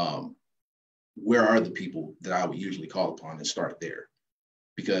 where are the people that I would usually call upon, and start there.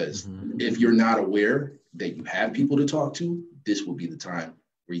 Because if you're not aware that you have people to talk to, this will be the time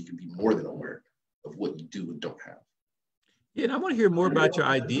where you can be more than aware of what you do and don't have. Yeah, and I want to hear more about your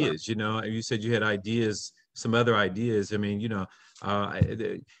ideas. You said you had ideas, some other ideas. I mean,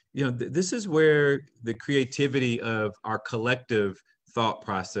 this is where the creativity of our collective thought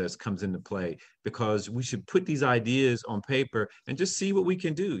process comes into play, because we should put these ideas on paper and just see what we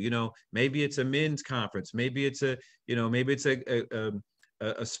can do. Maybe it's a men's conference, maybe it's a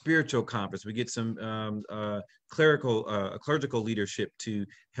spiritual conference. We get some clerical leadership to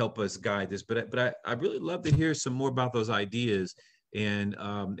help us guide this. But I really love to hear some more about those ideas, and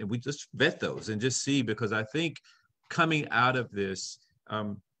we just vet those and just see, because I think coming out of this,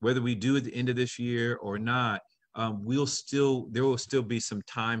 whether we do at the end of this year or not, there will still be some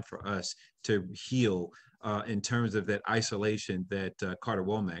time for us to heal in terms of that isolation that Carter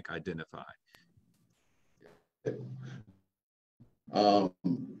Womack identified.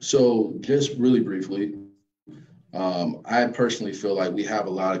 So just really briefly, I personally feel like we have a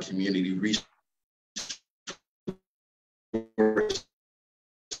lot of community resources.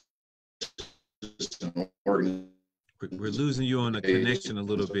 We're losing you on the connection a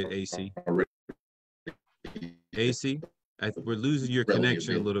little bit, Acie. Acie, we're losing your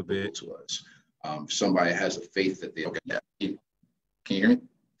connection a little bit. To us. Somebody has a faith that they, okay, yeah. Can you hear me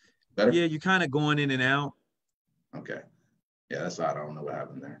better? Yeah, you're kind of going in and out. Okay. Yeah, that's odd. I don't know what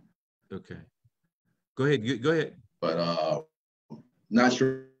happened there. Okay. Go ahead. Go ahead. But not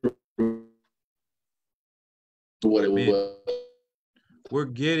sure what it was. We're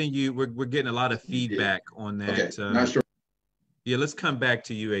getting you. We're getting a lot of feedback on that. Okay. Not sure. Yeah, let's come back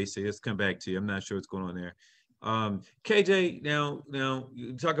to you, Acie. Let's come back to you. I'm not sure what's going on there. KJ, now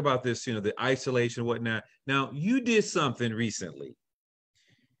you talk about this, the isolation and whatnot. Now, you did something recently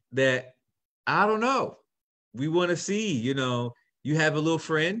that I don't know. We want to see, you have a little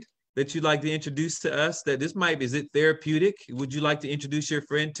friend that you'd like to introduce to us. That is it therapeutic? Would you like to introduce your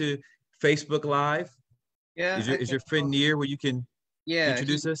friend to Facebook Live? Yeah. Is your friend near where you can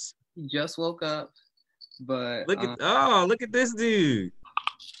introduce us? He just woke up, but look at this dude.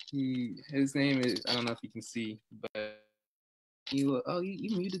 His name is, I don't know if you can see, but you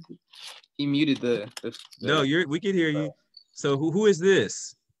muted. He muted the No, we can hear you. So who is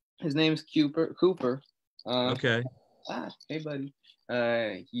this? His name's Cooper. Okay. Hey, buddy.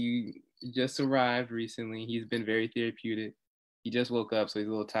 He just arrived recently. He's been very therapeutic. He just woke up, so he's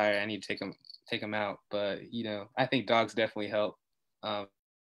a little tired. I need to take him out. But I think dogs definitely help.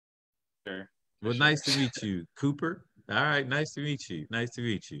 Sure. Well, nice to meet you, Cooper. All right, nice to meet you. Nice to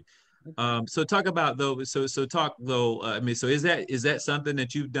meet you. So talk about though. So talk though. I mean, so is that something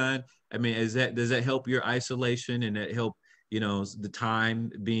that you've done? I mean, does that help your isolation and that help the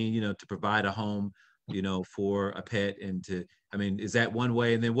time being to provide a home for a pet and to I mean, is that one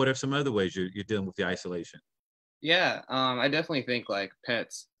way? And then what are some other ways you're dealing with the isolation? Yeah, I definitely think like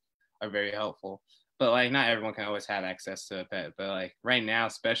pets are very helpful, but like not everyone can always have access to a pet. But like right now,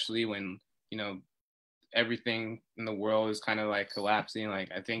 especially when everything in the world is kind of like collapsing, like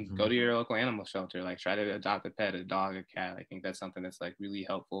I think go to your local animal shelter, like try to adopt a pet, a dog, a cat. I think that's something that's like really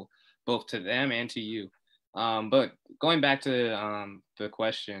helpful both to them and to you. But going back to the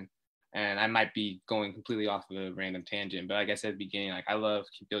question, and I might be going completely off of a random tangent, but like I said at the beginning, like I love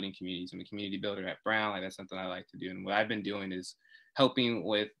building communities. I'm a community builder at Brown. Like that's something I like to do. And what I've been doing is helping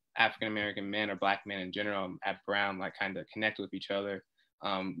with African-American men or Black men in general at Brown, like kind of connect with each other.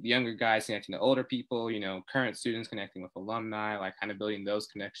 The younger guys connecting to older people, current students connecting with alumni, like kind of building those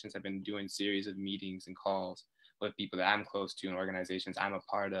connections. I've been doing series of meetings and calls with people that I'm close to and organizations I'm a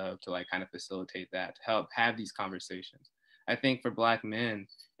part of to like kind of facilitate that, to help have these conversations. I think for Black men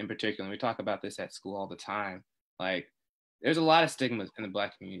in particular, and we talk about this at school all the time, like there's a lot of stigmas in the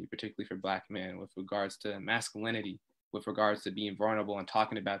Black community, particularly for Black men with regards to masculinity, with regards to being vulnerable and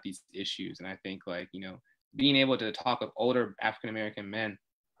talking about these issues. And I think like, being able to talk with older African-American men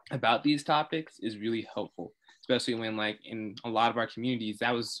about these topics is really helpful, especially when like in a lot of our communities,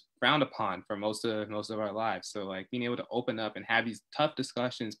 that was frowned upon for most of our lives. So like being able to open up and have these tough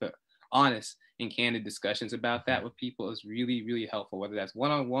discussions, but honest and candid discussions about that with people is really, really helpful, whether that's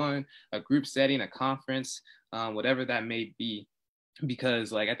one-on-one, a group setting, a conference, whatever that may be.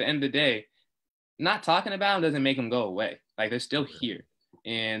 Because like at the end of the day, not talking about them doesn't make them go away. Like they're still here.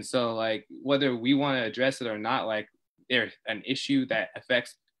 And so like whether we want to address it or not, like they're an issue that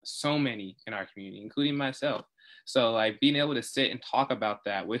affects so many in our community, including myself. So like being able to sit and talk about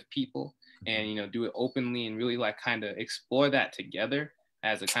that with people and do it openly and really like kind of explore that together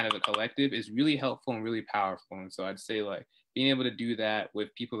as a kind of a collective is really helpful and really powerful. And so I'd say like being able to do that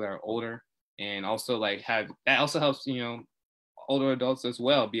with people that are older and also like that also helps older adults as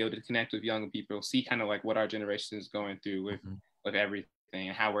well be able to connect with younger people, see kind of like what our generation is going through with everything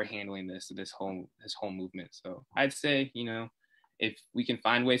and how we're handling this whole movement. So I'd say if we can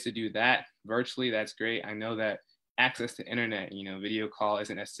find ways to do that virtually, that's great. I know that access to internet, video call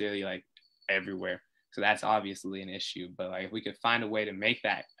isn't necessarily like everywhere, so that's obviously an issue. But like if we could find a way to make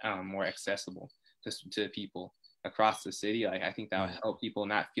that more accessible to people across the city, like I think that would help people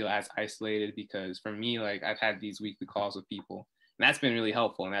not feel as isolated. Because for me, like I've had these weekly calls with people, and that's been really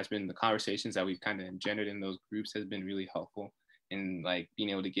helpful. And that's been the conversations that we've kind of engendered in those groups has been really helpful. And like being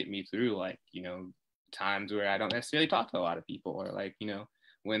able to get me through like, times where I don't necessarily talk to a lot of people, or like,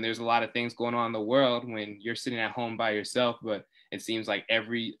 when there's a lot of things going on in the world, when you're sitting at home by yourself, but it seems like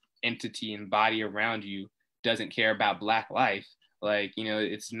every entity and body around you doesn't care about Black life. Like,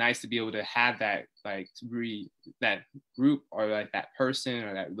 it's nice to be able to have that, like that group or like that person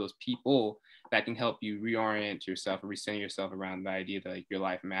or those people that can help you reorient yourself or recenter yourself around the idea that like your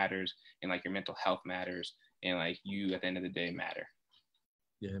life matters and like your mental health matters. And like you at the end of the day matter.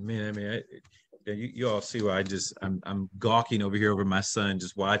 Yeah, man. I mean, you all see why I'm gawking over here over my son,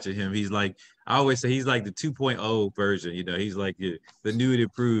 just watching him. He's like, I always say he's like the 2.0 version, he's like the new and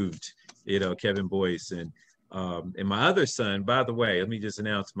improved, Kevin Boyce. And my other son, by the way, let me just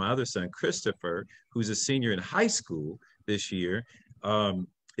announce my other son, Christopher, who's a senior in high school this year,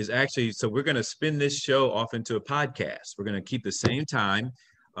 is actually, so we're going to spin this show off into a podcast. We're going to keep the same time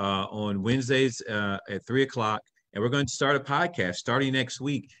on Wednesdays at 3:00. And we're going to start a podcast starting next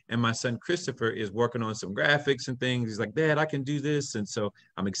week. And my son, Christopher, is working on some graphics and things. He's like, Dad, I can do this. And so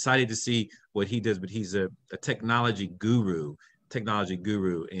I'm excited to see what he does, but he's a technology guru.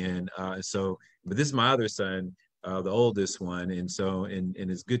 And so, but this is my other son, the oldest one. And so, and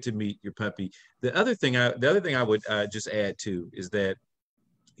it's good to meet your puppy. The other thing I would just add to is that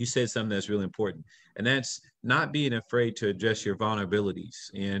you said something that's really important, and that's not being afraid to address your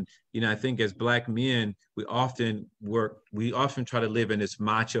vulnerabilities. And, I think as Black men, we often try to live in this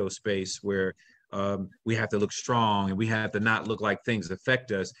macho space where we have to look strong and we have to not look like things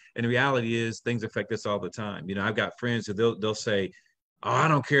affect us. And the reality is things affect us all the time. I've got friends who they'll say, oh, I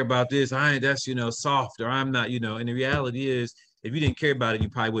don't care about this. That's, soft, or I'm not, and the reality is, if you didn't care about it, you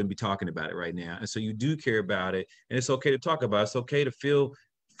probably wouldn't be talking about it right now. And so you do care about it, and it's okay to talk about it. It's okay to feel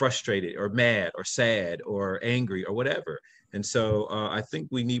frustrated or mad or sad or angry or whatever. And so I think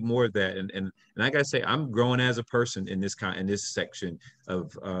we need more of that. And I gotta say, I'm growing as a person in this section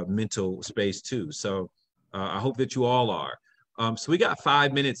of mental space too. So I hope that you all are. So we got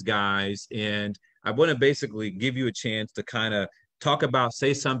 5 minutes, guys, and I want to basically give you a chance to kind of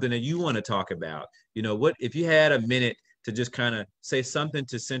say something that you want to talk about. What if you had a minute to just kind of say something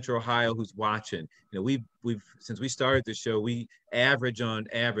to Central Ohio who's watching? We've since we started the show, we average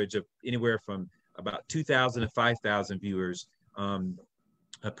of anywhere from about 2,000 to 5,000 viewers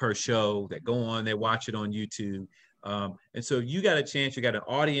per show that go on. They watch it on YouTube. And so you got a chance, you got an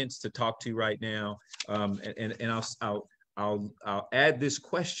audience to talk to right now. And I'll add this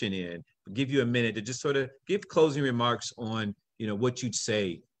question in, give you a minute to just sort of give closing remarks on, what you'd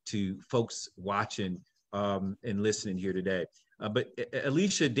say to folks watching and listening here today. But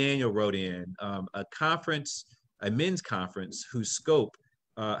Alicia Daniel wrote in a men's conference whose scope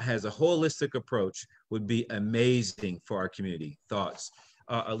has a holistic approach would be amazing for our community. Thoughts?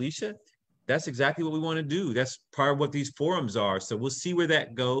 Alicia, that's exactly what we want to do. That's part of what these forums are. So we'll see where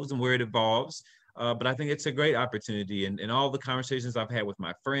that goes and where it evolves. But I think it's a great opportunity. And all the conversations I've had with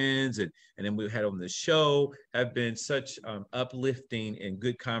my friends and then we've had on the show have been such uplifting and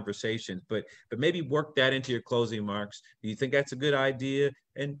good conversations. But maybe work that into your closing remarks. Do you think that's a good idea?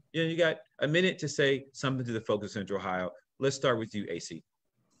 And you got a minute to say something to the folks of Central Ohio. Let's start with you, Acie.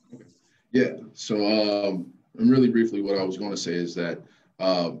 Yeah, so really briefly, what I was going to say is that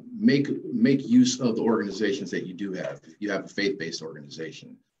make use of the organizations that you do have. If you have a faith-based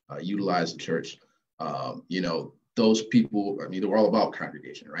organization, utilize the church. Those people, they're all about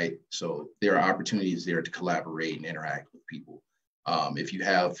congregation, right? So there are opportunities there to collaborate and interact with people. If you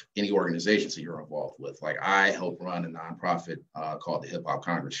have any organizations that you're involved with, like I help run a nonprofit called the Hip Hop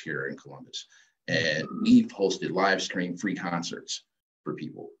Congress here in Columbus, and we've hosted live stream free concerts for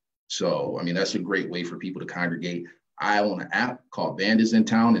people. So, that's a great way for people to congregate. I own an app called Band is in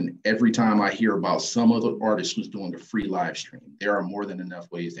Town, and every time I hear about some other artist who's doing a free live stream, there are more than enough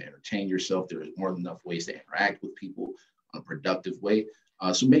ways to entertain yourself. There is more than enough ways to interact with people on a productive way.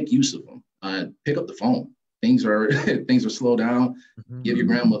 So make use of them. Pick up the phone. Things are slow down. Mm-hmm. Give your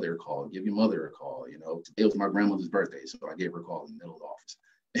grandmother a call. Give your mother a call. Today was my grandmother's birthday, so I gave her a call in the middle of the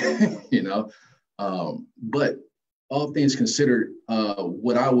office. But all things considered,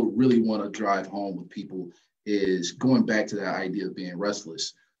 what I would really want to drive home with people is going back to that idea of being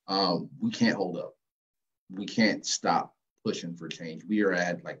restless. We can't hold up. We can't stop pushing for change. We are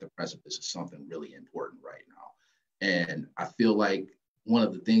at the precipice of something really important right now. And I feel like one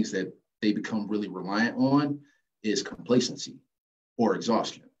of the things that they become really reliant on is complacency or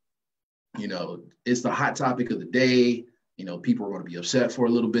exhaustion. It's the hot topic of the day. People are going to be upset for a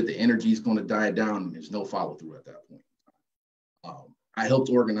little bit. The energy is going to die down and there's no follow through at that point. I helped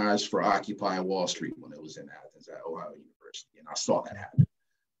organize for Occupy Wall Street when it was in Athens at Ohio University, and I saw that happen.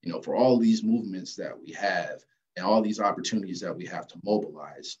 For all these movements that we have and all these opportunities that we have to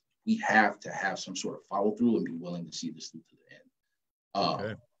mobilize, we have to have some sort of follow through and be willing to see this through to the end.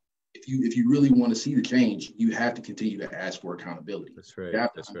 Okay. If you really want to see the change, you have to continue to ask for accountability. That's right. You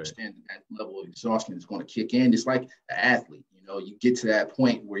have to understand that level of exhaustion is going to kick in. It's like an athlete. You get to that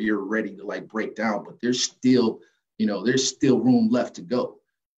point where you're ready to break down, but there's still room left to go.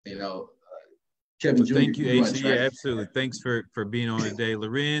 Kevin Jr. Thank you, Acie. Yeah, absolutely. Thanks for being on today.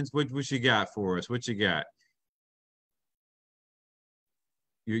 Lorenzo, what you got for us? What you got?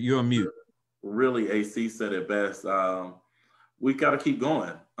 You're on mute. Really, Acie said it best. We got to keep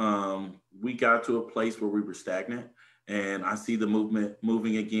going. We got to a place where we were stagnant, and I see the movement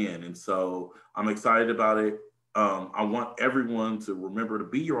moving again. And so I'm excited about it. I want everyone to remember to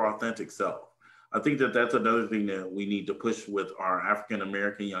be your authentic self. I think that that's another thing that we need to push with our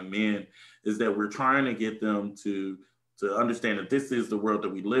African-American young men is that we're trying to get them to understand that this is the world that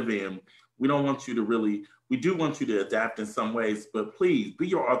we live in. We don't want you to we do want you to adapt in some ways, but please be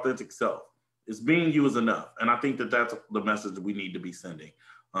your authentic self. It's being you is enough. And I think that that's the message that we need to be sending.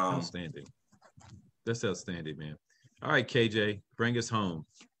 Outstanding. That's outstanding, man. All right, KJ, bring us home.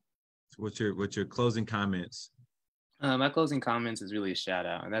 What's your closing comments? My closing comments is really a shout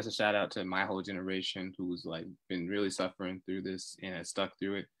out, and that's a shout out to my whole generation who's been really suffering through this and has stuck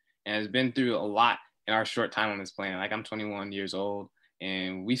through it and has been through a lot in our short time on this planet. I'm 21 years old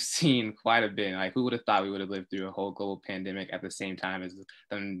and we've seen quite a bit. Who would have thought we would have lived through a whole global pandemic at the same time as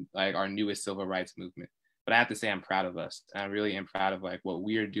our newest civil rights movement? But I have to say I'm proud of us. I really am proud of what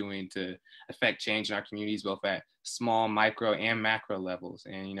we are doing to affect change in our communities, both at small, micro, and macro levels.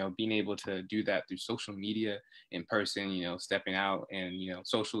 And, being able to do that through social media, in person, stepping out and,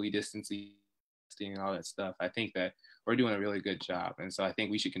 socially distancing and all that stuff. I think that we're doing a really good job. And so I think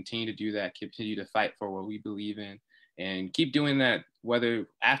we should continue to do that, continue to fight for what we believe in, and keep doing that, whether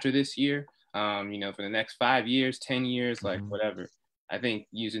after this year, you know, for the next 5 years, 10 years, like whatever. I think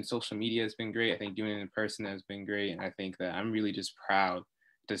using social media has been great. I think doing it in person has been great. And I think that I'm really just proud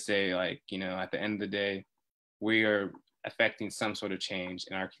to say, like, you know, at the end of the day, we are affecting some sort of change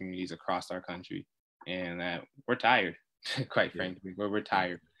in our communities across our country, and that we're tired, quite frankly, we're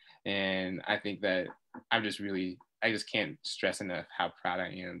tired. And I think that I just can't stress enough how proud I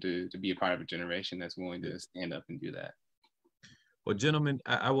am to be a part of a generation that's willing to stand up and do that. Well, gentlemen,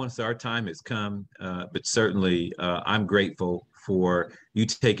 I want to say our time has come, but certainly I'm grateful for you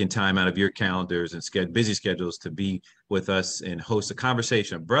taking time out of your calendars and busy schedules to be with us and host a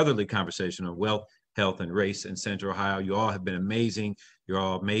conversation, a brotherly conversation on wealth, health, and race in Central Ohio. You all have been amazing. You're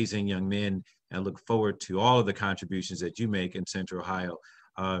all amazing young men, and I look forward to all of the contributions that you make in Central Ohio.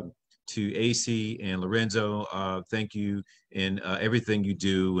 To Acie and Lorenzo, thank you in everything you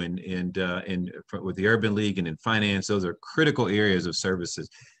do, and with the Urban League and in finance. Those are critical areas of services.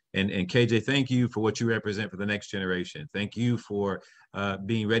 And KJ, thank you for what you represent for the next generation. Thank you for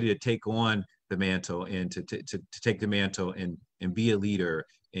being ready to take on the mantle and to take the mantle and be a leader.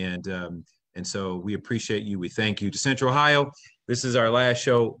 And so we appreciate you. We thank you. To Central Ohio, this is our last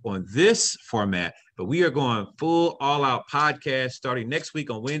show on this format, but we are going full all-out podcast starting next week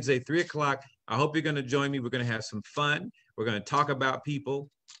on Wednesday, 3 o'clock. I hope you're going to join me. We're going to have some fun. We're going to talk about people,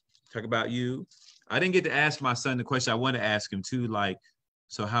 talk about you. I didn't get to ask my son the question I want to ask him too, like,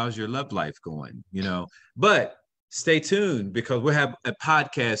 so how's your love life going? You know, but stay tuned because we'll have a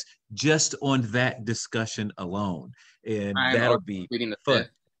podcast just on that discussion alone, and that'll be fun.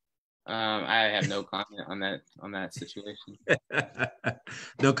 I have no comment on that situation.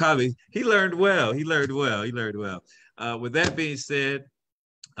 No comment. He learned well. With that being said,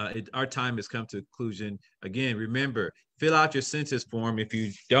 our time has come to a conclusion. Again, remember, fill out your census form. If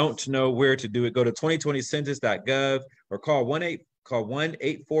you don't know where to do it, go to 2020census.gov or call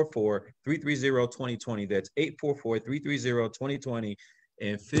 1-844-330-2020. That's 844-330-2020,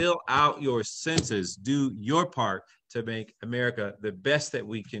 and fill out your census. Do your part to make America the best that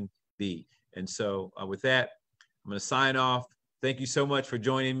we can be. And so with that, I'm going to sign off. Thank you so much for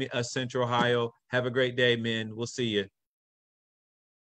joining us, Central Ohio. Have a great day, men. We'll see you.